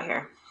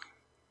here.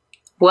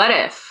 What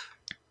if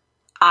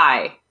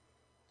I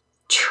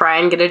try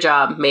and get a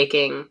job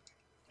making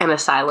an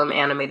Asylum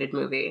animated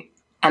movie,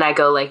 and I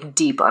go, like,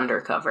 deep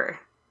undercover?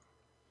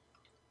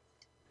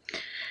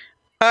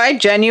 I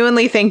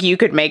genuinely think you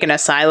could make an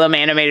Asylum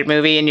animated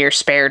movie in your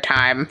spare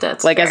time.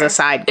 That's like, fair. as a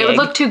side gig. It would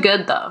look too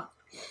good, though.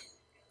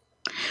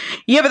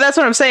 Yeah, but that's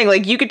what I'm saying.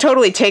 Like, you could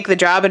totally take the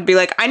job and be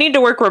like, I need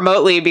to work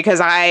remotely because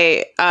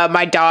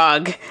my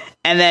dog,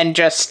 and then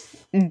just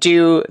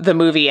do the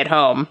movie at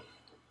home.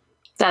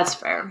 That's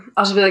fair.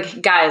 I'll just be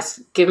like,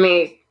 guys, give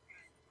me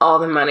all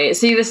the money.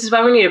 See, this is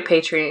why we need a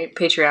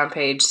Patreon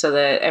page so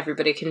that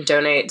everybody can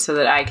donate so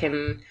that I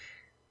can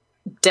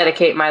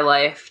dedicate my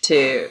life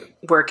to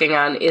working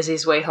on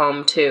Izzy's Way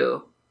Home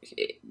too.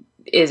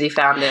 Izzy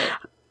found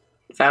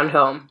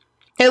home.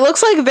 It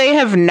looks like they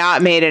have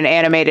not made an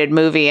animated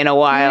movie in a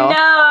while. No,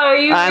 are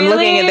you really?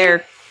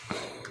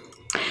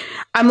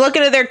 I'm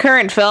looking at their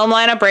current film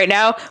lineup right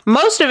now.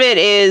 Most of it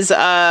is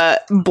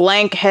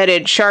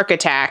blank-headed shark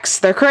attacks.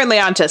 They're currently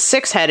on to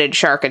six-headed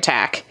shark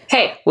attack.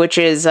 Hey, which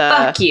is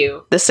fuck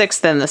you. The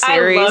sixth in the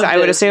series, I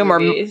would assume,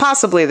 movies. Or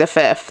possibly the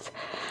fifth.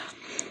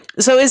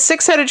 So is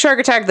six-headed shark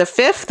attack the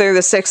fifth or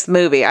the sixth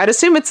movie? I'd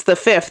assume it's the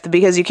fifth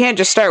because you can't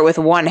just start with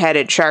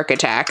one-headed shark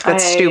attack.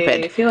 That's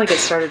stupid. I feel like it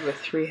started with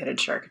three-headed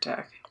shark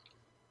attack.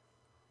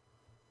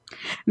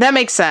 That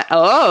makes sense.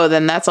 Oh,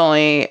 then that's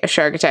only a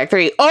Shark Attack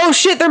 3. Oh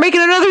shit, they're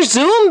making another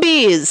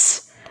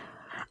Zombies!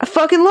 I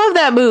fucking love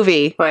that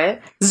movie.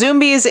 What?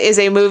 Zombies is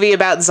a movie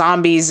about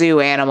zombie zoo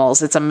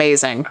animals. It's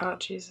amazing. Oh,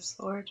 Jesus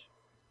Lord.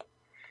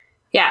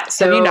 Yeah,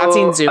 so have you not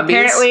seen Zombies?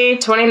 Apparently,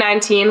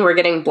 2019, we're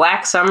getting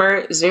Black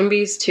Summer,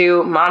 Zombies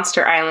 2,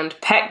 Monster Island,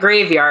 Pet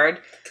Graveyard,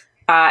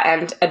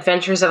 and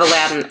Adventures of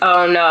Aladdin.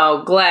 Oh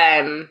no,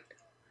 Glenn.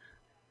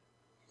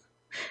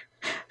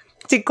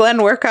 Did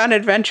Glenn work on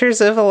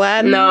Adventures of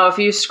Aladdin? No, if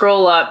you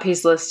scroll up,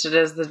 he's listed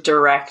as the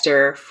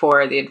director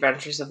for The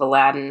Adventures of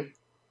Aladdin.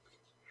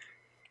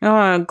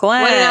 Oh,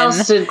 Glenn. What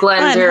else did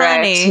Glenn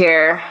direct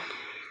here?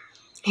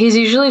 He's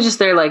usually just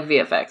their, like,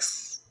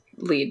 VFX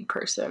lead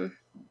person.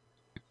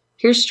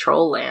 Here's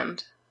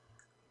Trollland.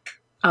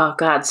 Oh,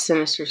 God,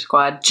 Sinister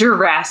Squad.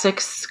 Jurassic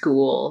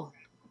School.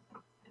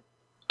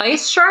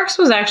 Ice Sharks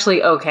was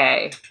actually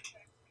okay.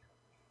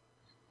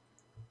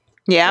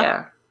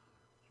 Yeah?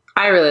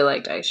 I really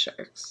liked Ice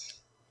Sharks.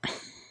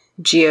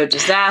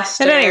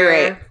 Geodisaster. At any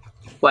rate.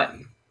 What?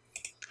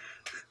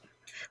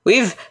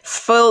 We've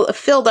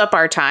filled up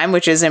our time,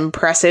 which is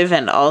impressive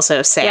and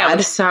also sad. Yeah,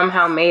 we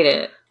somehow made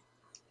it.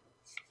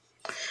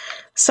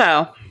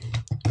 So,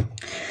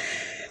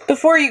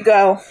 before you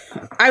go,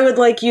 I would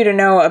like you to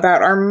know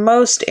about our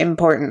most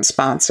important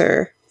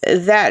sponsor,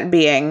 that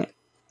being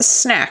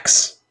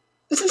snacks.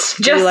 Just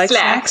Do you like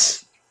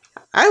snacks.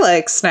 I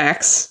like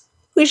snacks.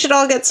 We should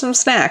all get some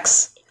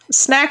snacks.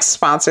 Snacks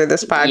sponsor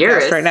this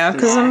podcast right now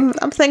because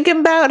I'm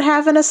thinking about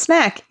having a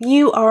snack.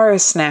 You are a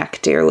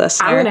snack, dear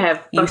listener. I'm gonna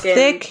have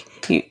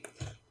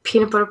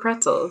peanut butter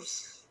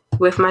pretzels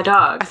with my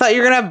dog. I thought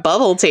you were gonna have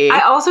bubble tea. I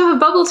also have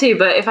bubble tea,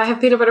 but if I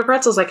have peanut butter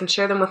pretzels, I can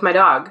share them with my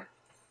dog.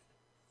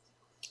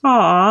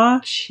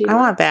 Aw, I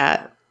want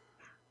that.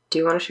 Do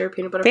you want to share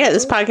peanut butter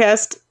pretzels? pretzels?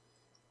 Yeah, this podcast.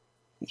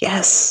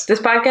 Yes.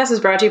 This podcast is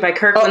brought to you by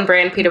Kirkland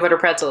brand peanut butter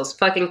pretzels.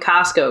 Fucking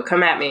Costco,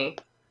 come at me.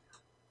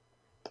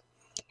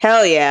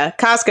 Hell yeah.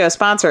 Costco,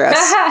 sponsor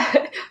us.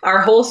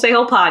 Our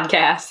wholesale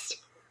podcast.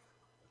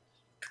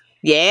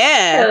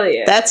 Yeah. Hell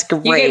yeah. That's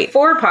great. You get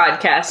 4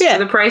 podcasts for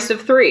the price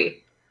of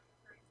 3.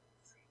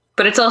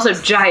 But it's also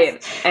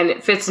giant, and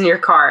it fits in your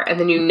car, and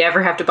then you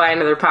never have to buy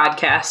another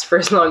podcast for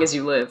as long as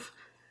you live.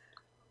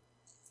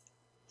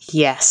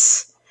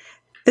 Yes.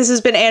 This has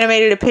been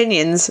Animated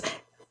Opinions,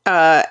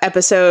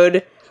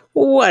 episode...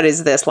 What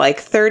is this,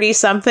 like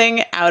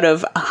 30-something out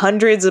of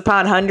hundreds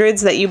upon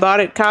hundreds that you bought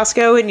at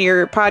Costco in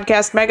your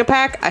podcast mega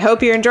pack? I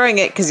hope you're enjoying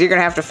it, because you're going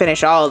to have to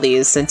finish all of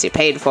these since you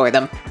paid for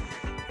them.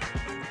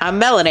 I'm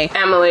Melanie.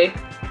 Emily.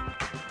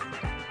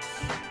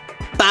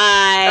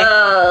 Bye.